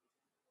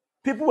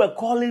 people were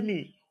calling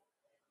me.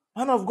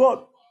 Man of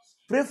God,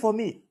 pray for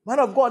me. Man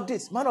of God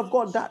this, man of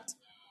God that.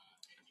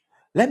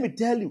 Let me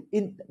tell you,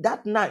 in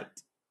that night,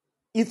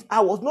 if I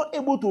was not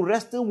able to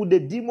wrestle with the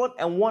demon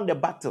and won the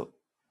battle,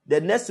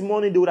 the next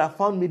morning they would have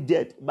found me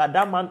dead. But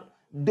that man,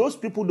 those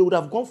people, they would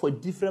have gone for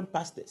different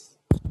pastors.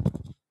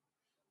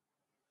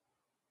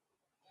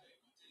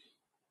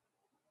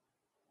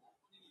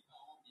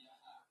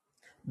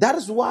 That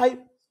is why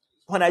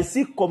when I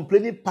see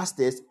complaining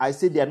pastors, I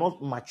say they are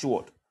not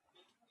matured.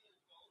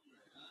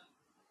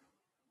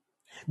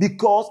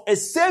 Because a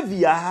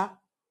savior,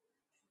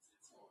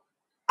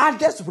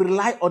 others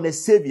rely on a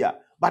savior,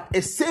 but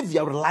a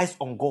savior relies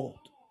on God.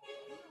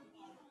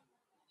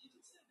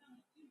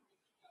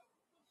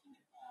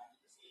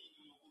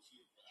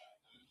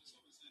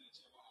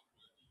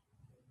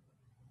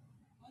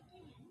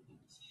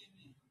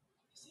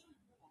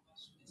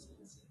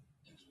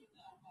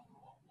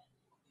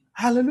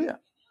 Hallelujah.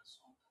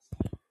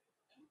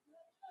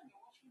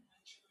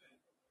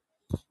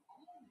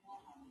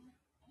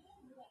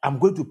 I'm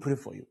going to pray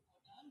for you.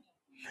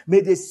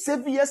 May the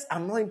Savior's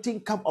anointing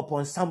come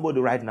upon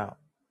somebody right now.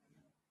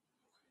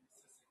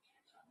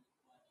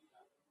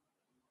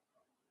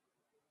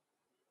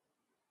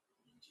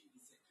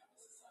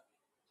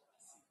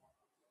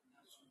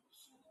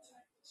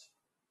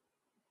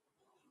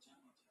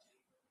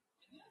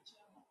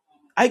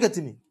 Are you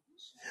getting me?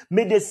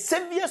 May the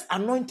Savior's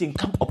anointing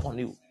come upon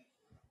you.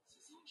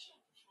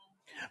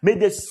 May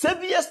the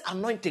Savior's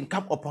anointing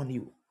come upon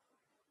you.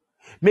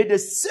 May the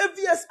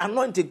Savior's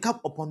anointing come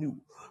upon you.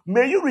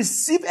 May you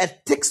receive a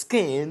thick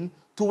skin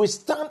to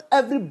withstand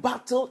every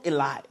battle in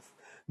life.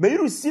 May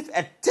you receive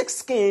a thick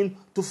skin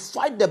to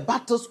fight the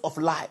battles of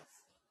life.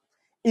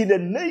 In the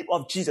name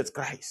of Jesus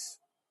Christ.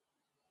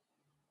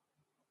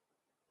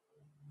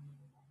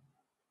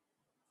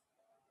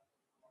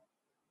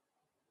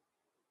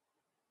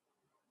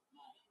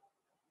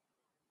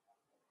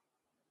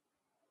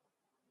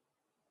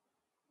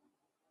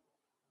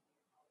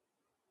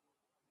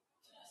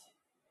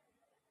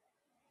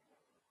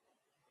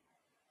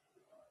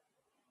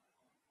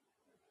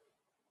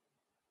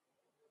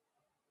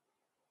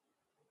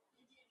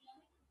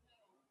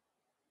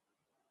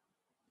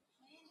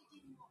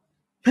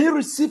 May you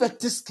receive a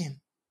thick skin.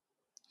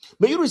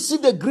 May you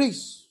receive the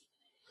grace.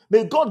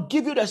 May God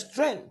give you the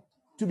strength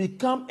to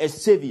become a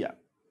savior.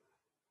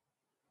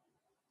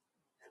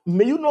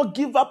 May you not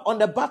give up on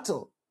the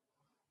battle.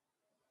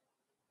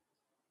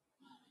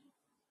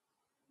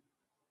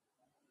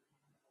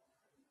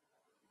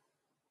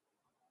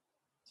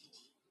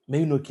 May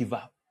you not give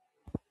up.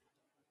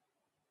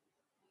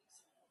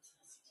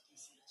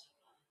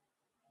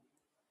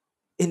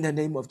 In the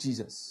name of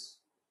Jesus.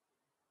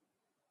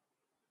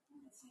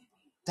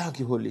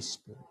 Thank you, Holy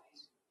Spirit.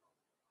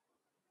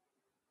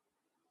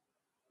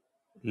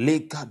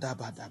 The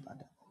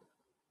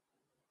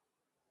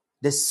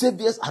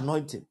Savior's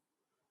anointing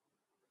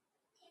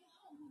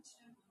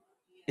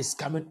is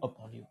coming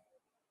upon you.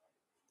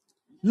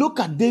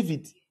 Look at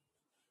David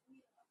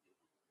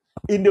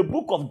in the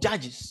book of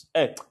Judges,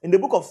 in the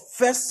book of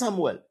 1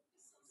 Samuel,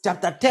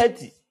 chapter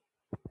 30.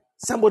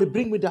 Somebody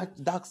bring me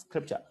that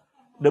scripture.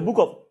 The book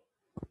of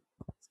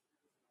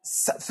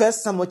 1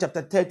 Samuel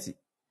chapter 30.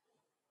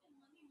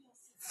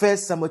 1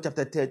 Samuel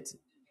chapter 30.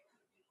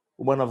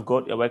 Woman of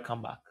God, you're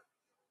welcome back.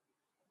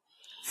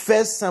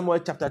 1 Samuel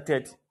chapter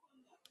 30.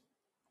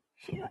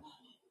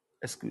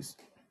 Excuse.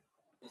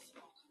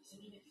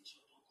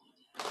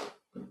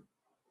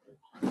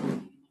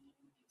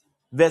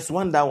 Verse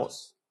 1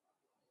 downwards.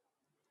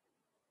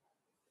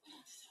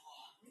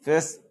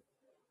 First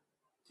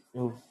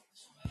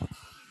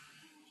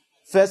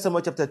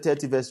Samuel chapter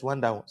 30, verse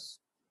 1 downwards.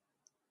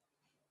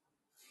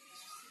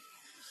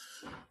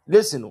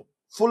 Listen,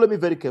 follow me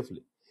very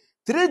carefully.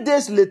 3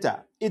 days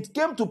later, it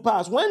came to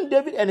pass when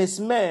David and his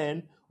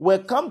men were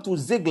come to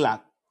Ziklag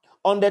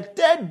on the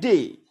 3rd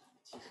day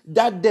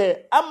that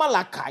the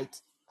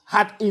Amalekites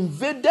had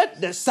invaded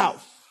the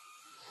south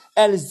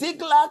and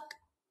Ziklag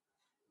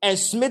and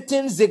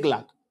smitten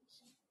Ziklag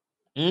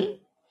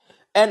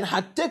and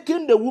had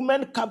taken the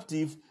women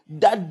captive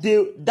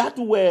that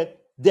were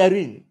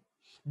therein.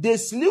 They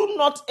slew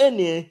not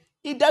any,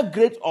 either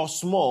great or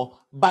small,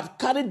 but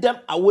carried them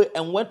away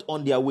and went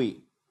on their way.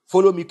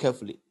 Follow me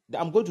carefully.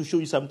 I'm going to show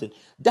you something.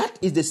 That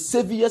is the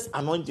Savior's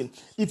anointing.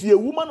 If you're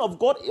a woman of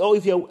God or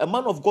if you're a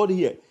man of God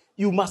here,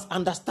 you must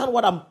understand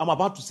what I'm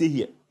about to say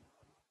here.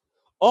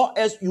 Or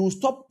else you will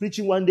stop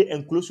preaching one day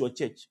and close your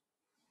church.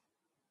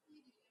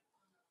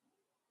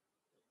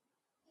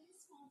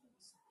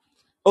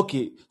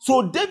 Okay,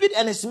 so David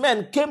and his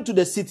men came to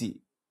the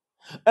city,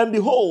 and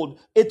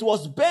behold, it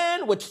was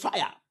burned with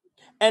fire,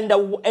 and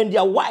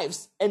their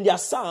wives and their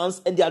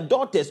sons and their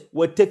daughters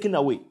were taken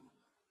away.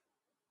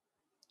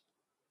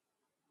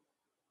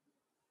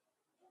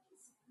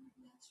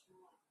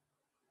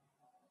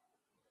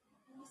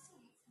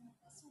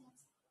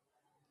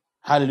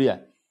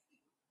 Hallelujah.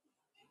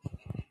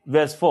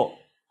 Verse 4.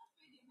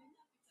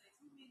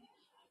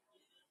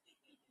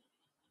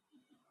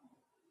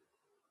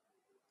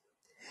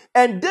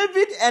 And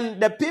David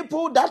and the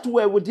people that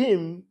were with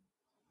him,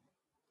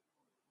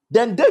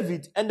 then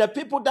David and the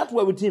people that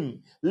were with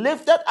him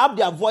lifted up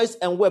their voice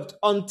and wept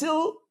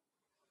until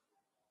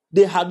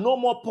they had no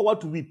more power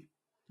to weep.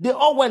 They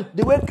all went,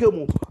 they were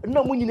came,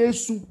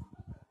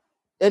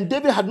 and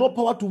David had no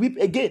power to weep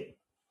again.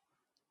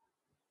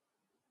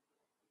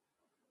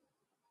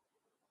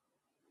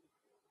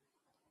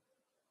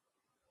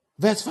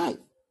 Verse 5.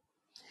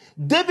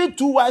 David's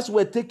 2 wives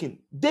were taken.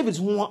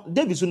 David's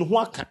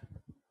Nwaka,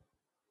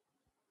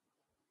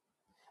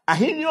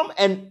 Ahinoam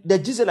and the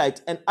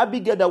Jezreelite, and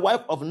Abigail, the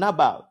wife of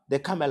Nabal, the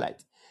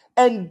Carmelite.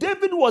 And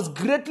David was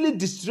greatly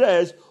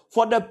distressed,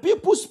 for the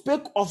people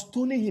spake of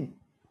stoning him.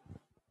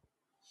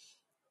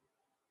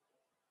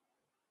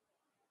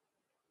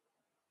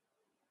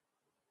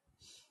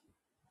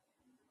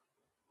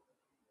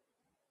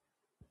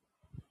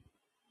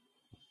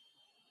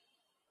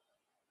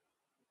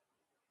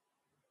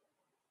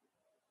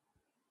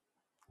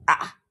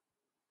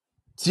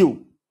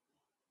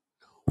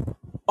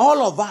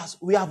 All of us,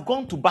 we have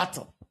gone to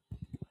battle.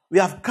 We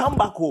have come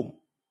back home.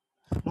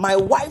 My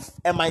wife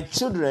and my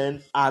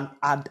children are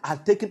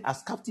taken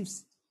as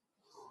captives.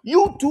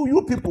 You too,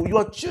 you people,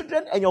 your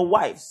children and your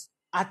wives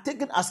are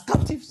taken as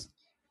captives.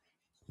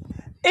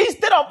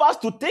 Instead of us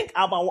to think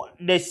about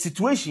the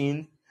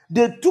situation,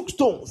 they took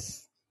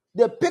stones.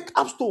 They picked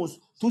up stones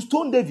to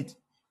stone David.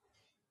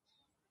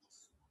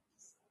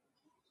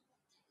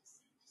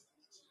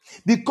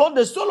 Because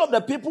the soul of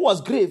the people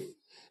was grieved,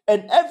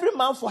 and every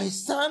man for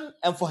his son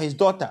and for his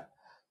daughter.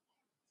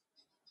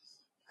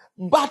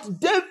 But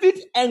David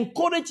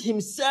encouraged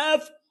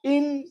himself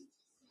in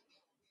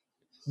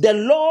the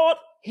Lord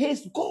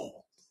his God.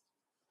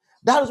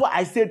 That is why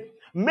I said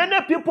many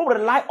people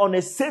rely on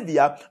a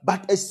savior,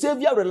 but a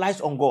savior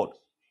relies on God.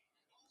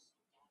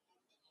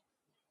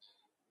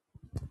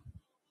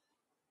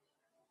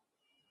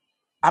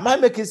 Am I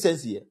making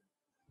sense here?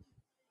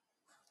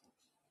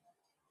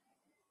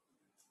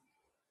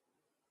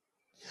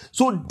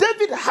 So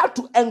David had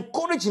to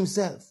encourage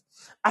himself.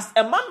 As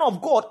a man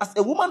of God, as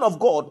a woman of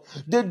God,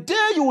 the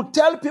day you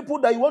tell people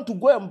that you want to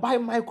go and buy a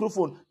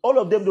microphone, all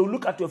of them, they will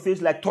look at your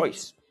face like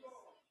toys.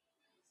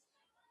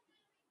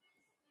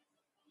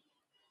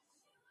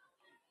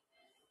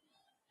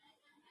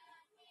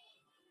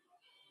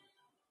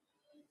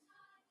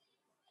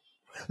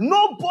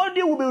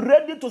 Nobody will be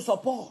ready to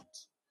support.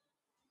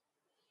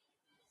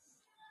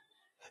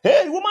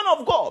 Hey, woman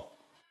of God,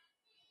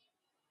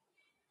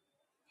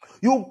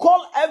 you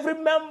call every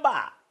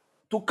member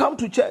to come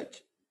to church.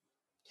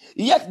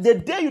 Yet the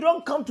day you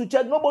don't come to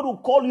church, nobody will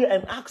call you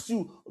and ask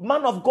you,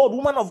 man of God,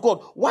 woman of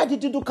God, why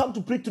did you come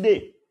to preach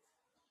today?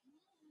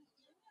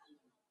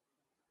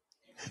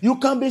 You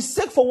can be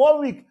sick for 1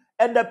 week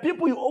and the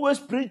people you always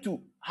preach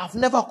to have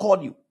never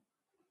called you.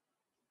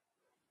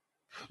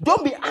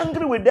 Don't be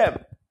angry with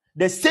them.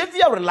 The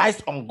Savior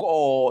relies on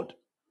God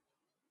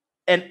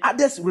and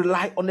others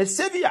rely on the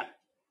Savior.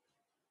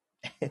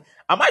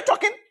 Am I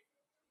talking?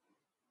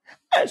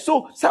 And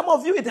so some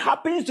of you, it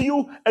happens to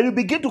you and you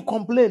begin to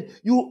complain.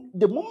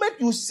 The moment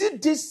you see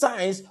these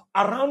signs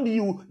around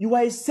you, you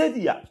are a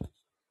Savior.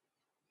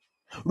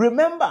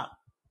 Remember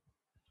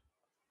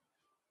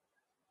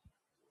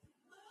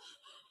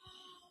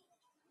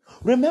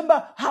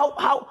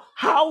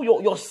how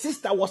your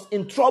sister was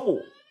in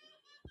trouble.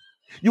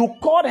 You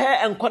called her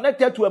and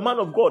connected to a man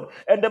of God,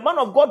 and the man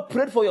of God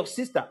prayed for your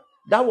sister.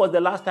 That was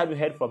the last time you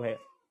heard from her.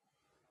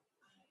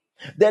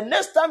 The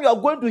next time you are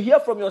going to hear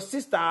from your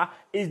sister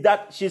is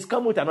that she's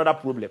come with another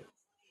problem.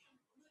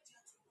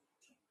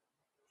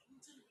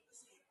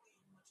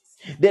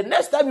 The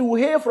next time you will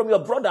hear from your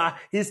brother,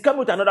 he's come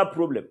with another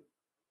problem.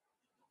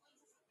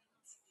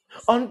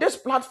 On this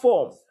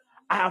platform,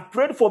 I have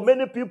prayed for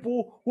many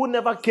people who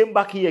never came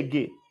back here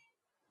again.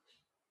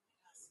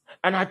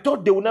 And I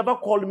thought they would never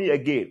call me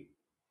again.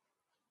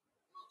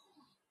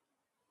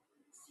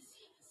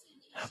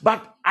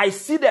 But I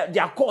see that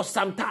their call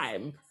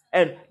sometime.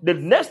 And the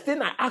next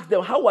thing I ask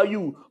them, how are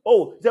you?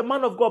 Oh, the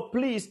man of God,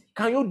 please,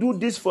 can you do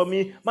this for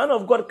me? Man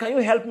of God, can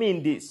you help me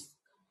in this?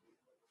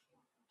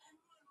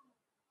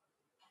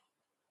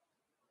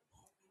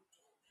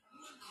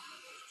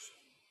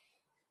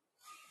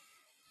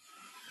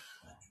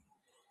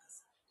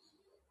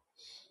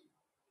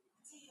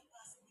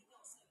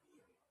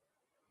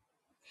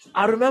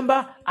 I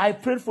remember I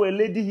prayed for a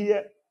lady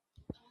here.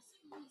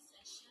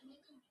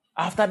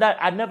 After that,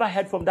 I never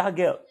heard from that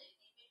girl.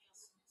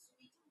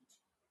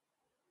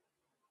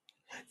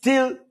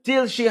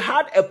 Till she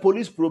had a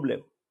police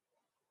problem.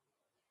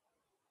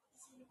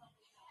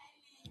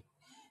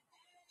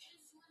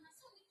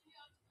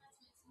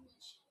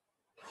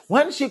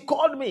 When she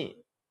called me,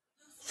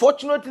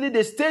 fortunately,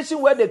 the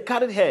station where they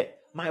carried her,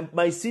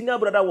 my senior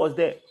brother was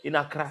there in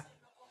Accra.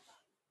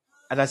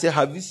 And I said,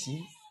 have you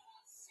seen?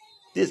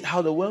 This is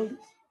how the world is.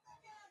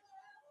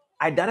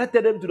 I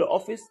directed him to the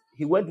office.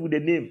 He went with the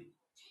name.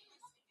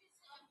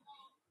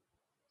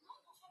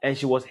 And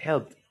she was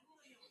helped.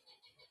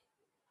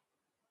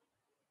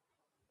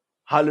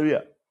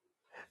 Hallelujah.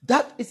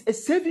 That is a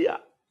Savior.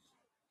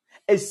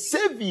 A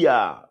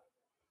Savior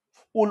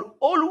will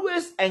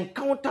always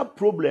encounter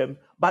problem,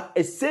 but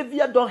a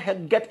Savior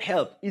don't get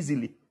help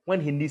easily when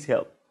he needs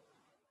help.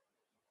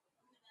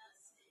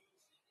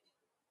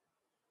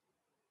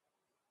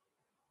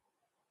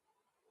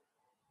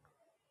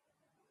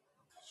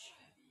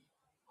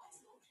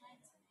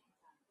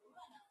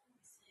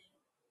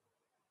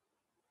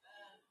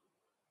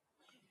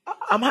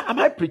 Am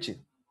I preaching?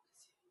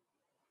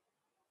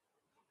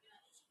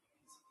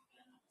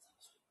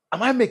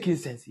 Am I making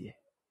sense here?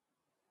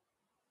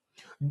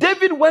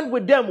 David went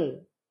with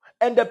them,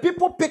 and the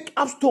people picked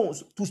up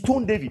stones to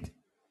stone David.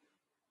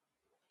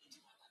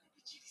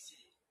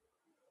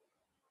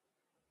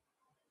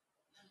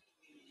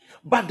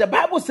 But the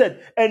Bible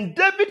said, and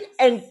David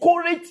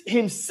encouraged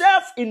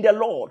himself in the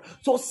Lord.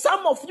 So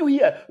some of you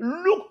here,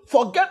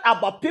 forget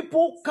about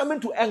people coming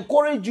to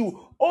encourage you.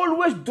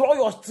 Always draw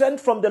your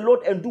strength from the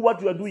Lord and do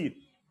what you are doing.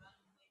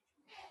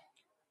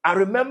 I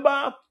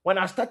remember when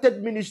I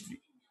started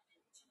ministry,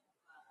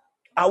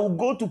 I would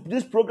go to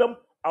this program,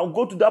 I'll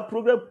go to that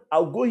program,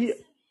 I'll go here.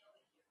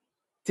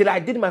 Till I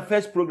did my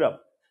first program.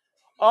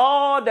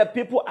 All the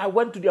people I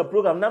went to their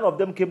program, none of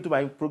them came to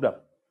my program.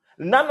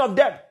 None of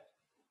them.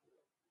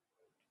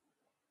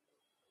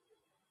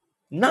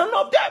 None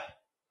of them.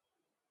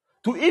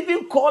 To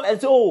even call and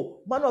say,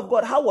 oh, man of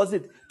God, how was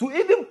it? To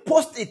even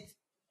post it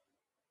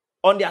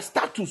on their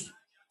status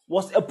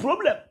was a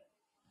problem.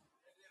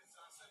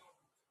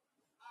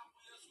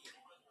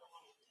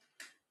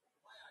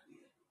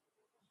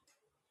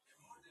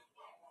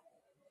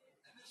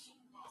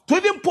 To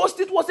even post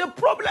it was a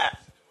problem.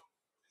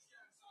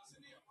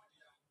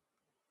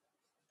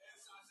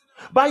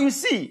 But you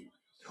see,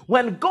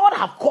 when God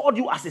has called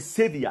you as a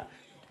Savior,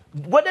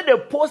 whether they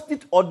post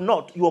it or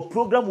not, your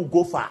program will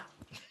go far.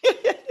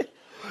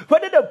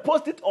 Whether they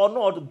post it or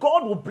not,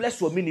 God will bless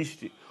your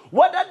ministry.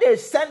 Whether they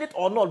send it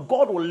or not,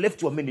 God will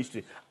lift your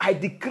ministry. I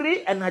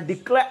decree and I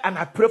declare and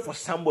I pray for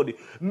somebody.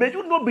 May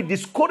you not be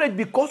discouraged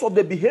because of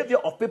the behavior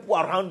of people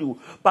around you,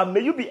 but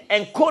may you be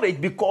encouraged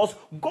because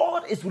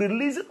God is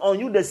releasing on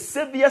you the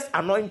Savior's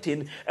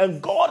anointing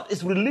and God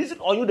is releasing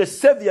on you the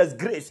Savior's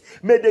grace.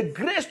 May the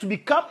grace to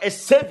become a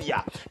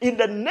Savior in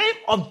the name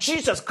of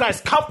Jesus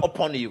Christ come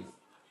upon you.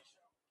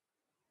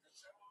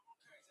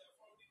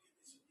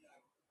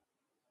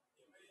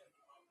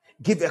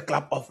 Give a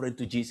clap offering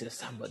to Jesus,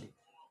 somebody.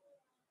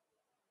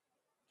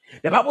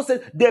 The Bible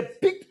says they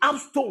picked up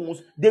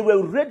stones. They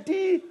were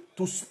ready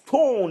to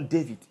stone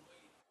David.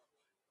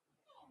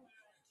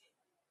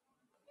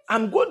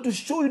 I'm going to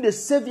show you the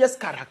Savior's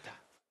character.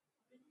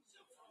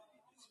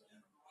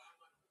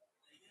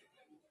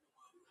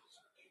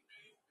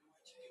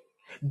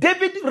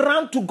 David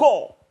ran to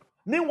God.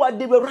 Meanwhile,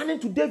 they were running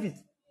to David.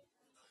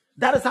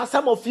 That is how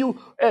some of you,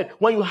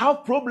 when you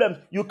have problems,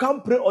 you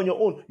can't pray on your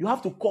own. You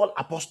have to call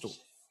apostle.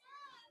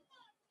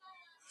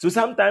 So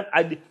sometimes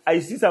I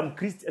see some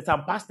Christians,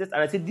 some pastors,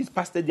 and I say, these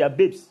pastors, they are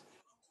babes.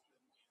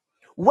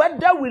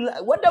 Whether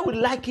we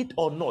like it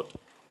or not,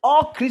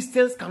 all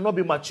Christians cannot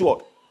be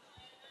matured.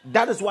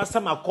 That is why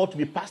some are called to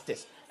be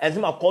pastors and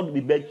some are called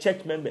to be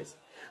church members.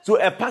 So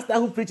a pastor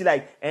who preaches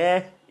like,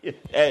 there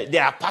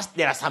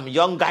are some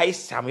young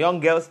guys, some young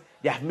girls,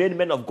 they have made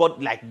men of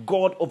God like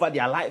God over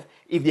their life.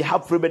 If they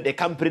have problem, they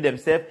can't pray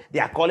themselves. They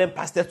are calling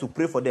pastors to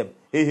pray for them.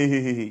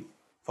 Hey.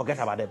 Forget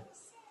about them.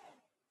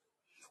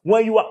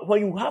 When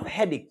you have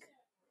headache,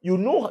 you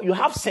know you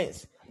have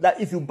sense that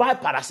if you buy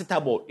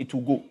paracetamol, it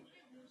will go.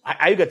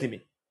 Are you getting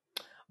me?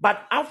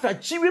 But after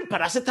chewing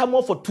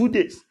paracetamol for 2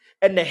 days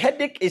and the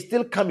headache is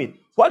still coming,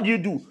 what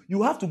do?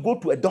 You have to go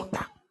to a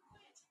doctor.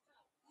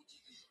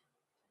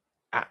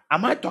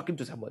 Am I talking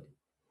to somebody?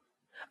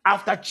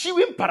 After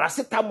chewing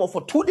paracetamol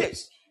for 2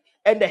 days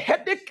and the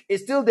headache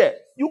is still there,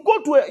 you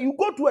go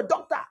to a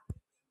doctor.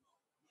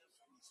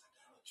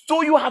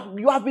 So you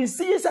have been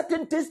seeing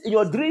certain things in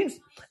your dreams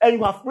and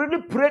you have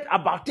really prayed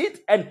about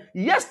it, and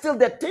yet still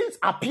the things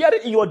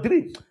appearing in your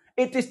dream.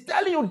 It is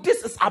telling you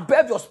this is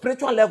above your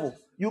spiritual level.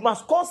 You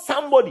must call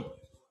somebody.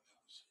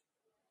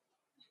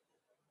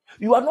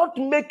 You are not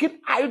making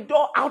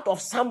idol out of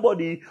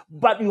somebody,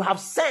 but you have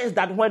sensed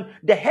that when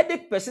the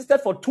headache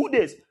persisted for 2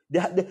 days,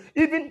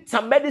 even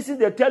some medicine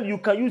they tell you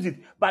can use it.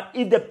 But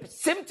if the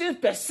symptoms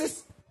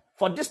persist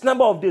for this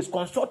number of days,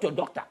 consult your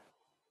doctor.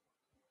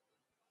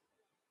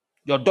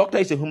 Your doctor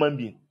is a human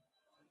being.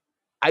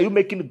 Are you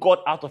making God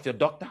out of your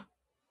doctor?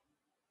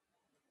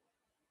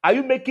 Are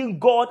you making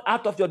God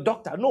out of your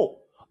doctor? No.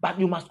 But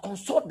you must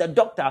consult the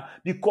doctor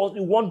because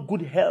you want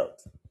good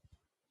health.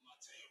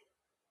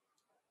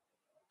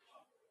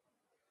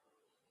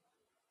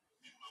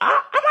 Am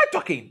I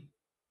talking?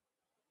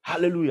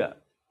 Hallelujah.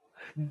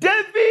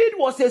 David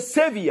was a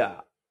savior.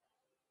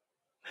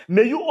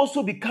 May you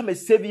also become a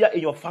savior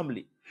in your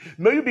family.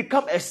 May you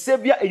become a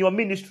savior in your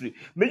ministry.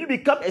 May you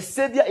become a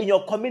savior in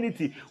your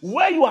community.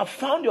 Where you have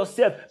found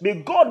yourself,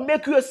 may God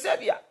make you a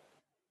savior.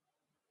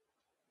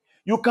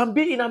 You can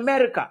be in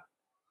America.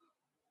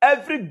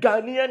 Every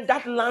Ghanaian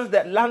that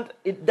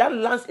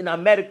lands in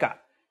America,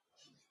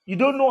 you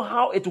don't know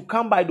how it will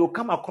come by. They'll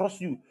come across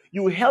you.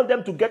 You help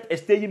them to get a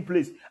staying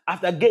place.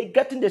 After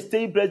getting the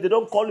staying place, they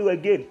don't call you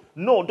again.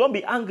 No, don't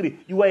be angry.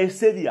 You are a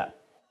savior.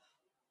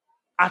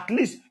 At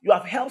least you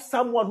have helped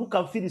someone who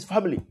can feed his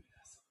family.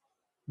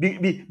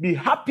 Be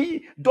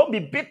happy. Don't be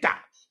bitter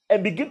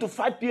and begin to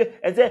fight people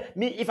and say,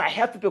 me, if I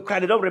help people cry,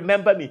 they don't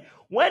remember me.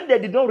 When they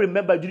did not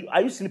remember,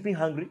 are you sleeping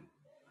hungry?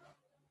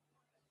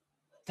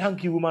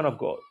 Thank you, woman of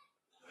God.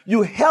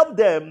 You help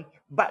them,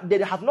 but they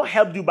have not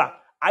helped you back.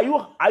 Are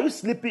you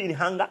sleeping in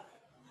hunger?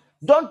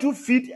 Don't you feed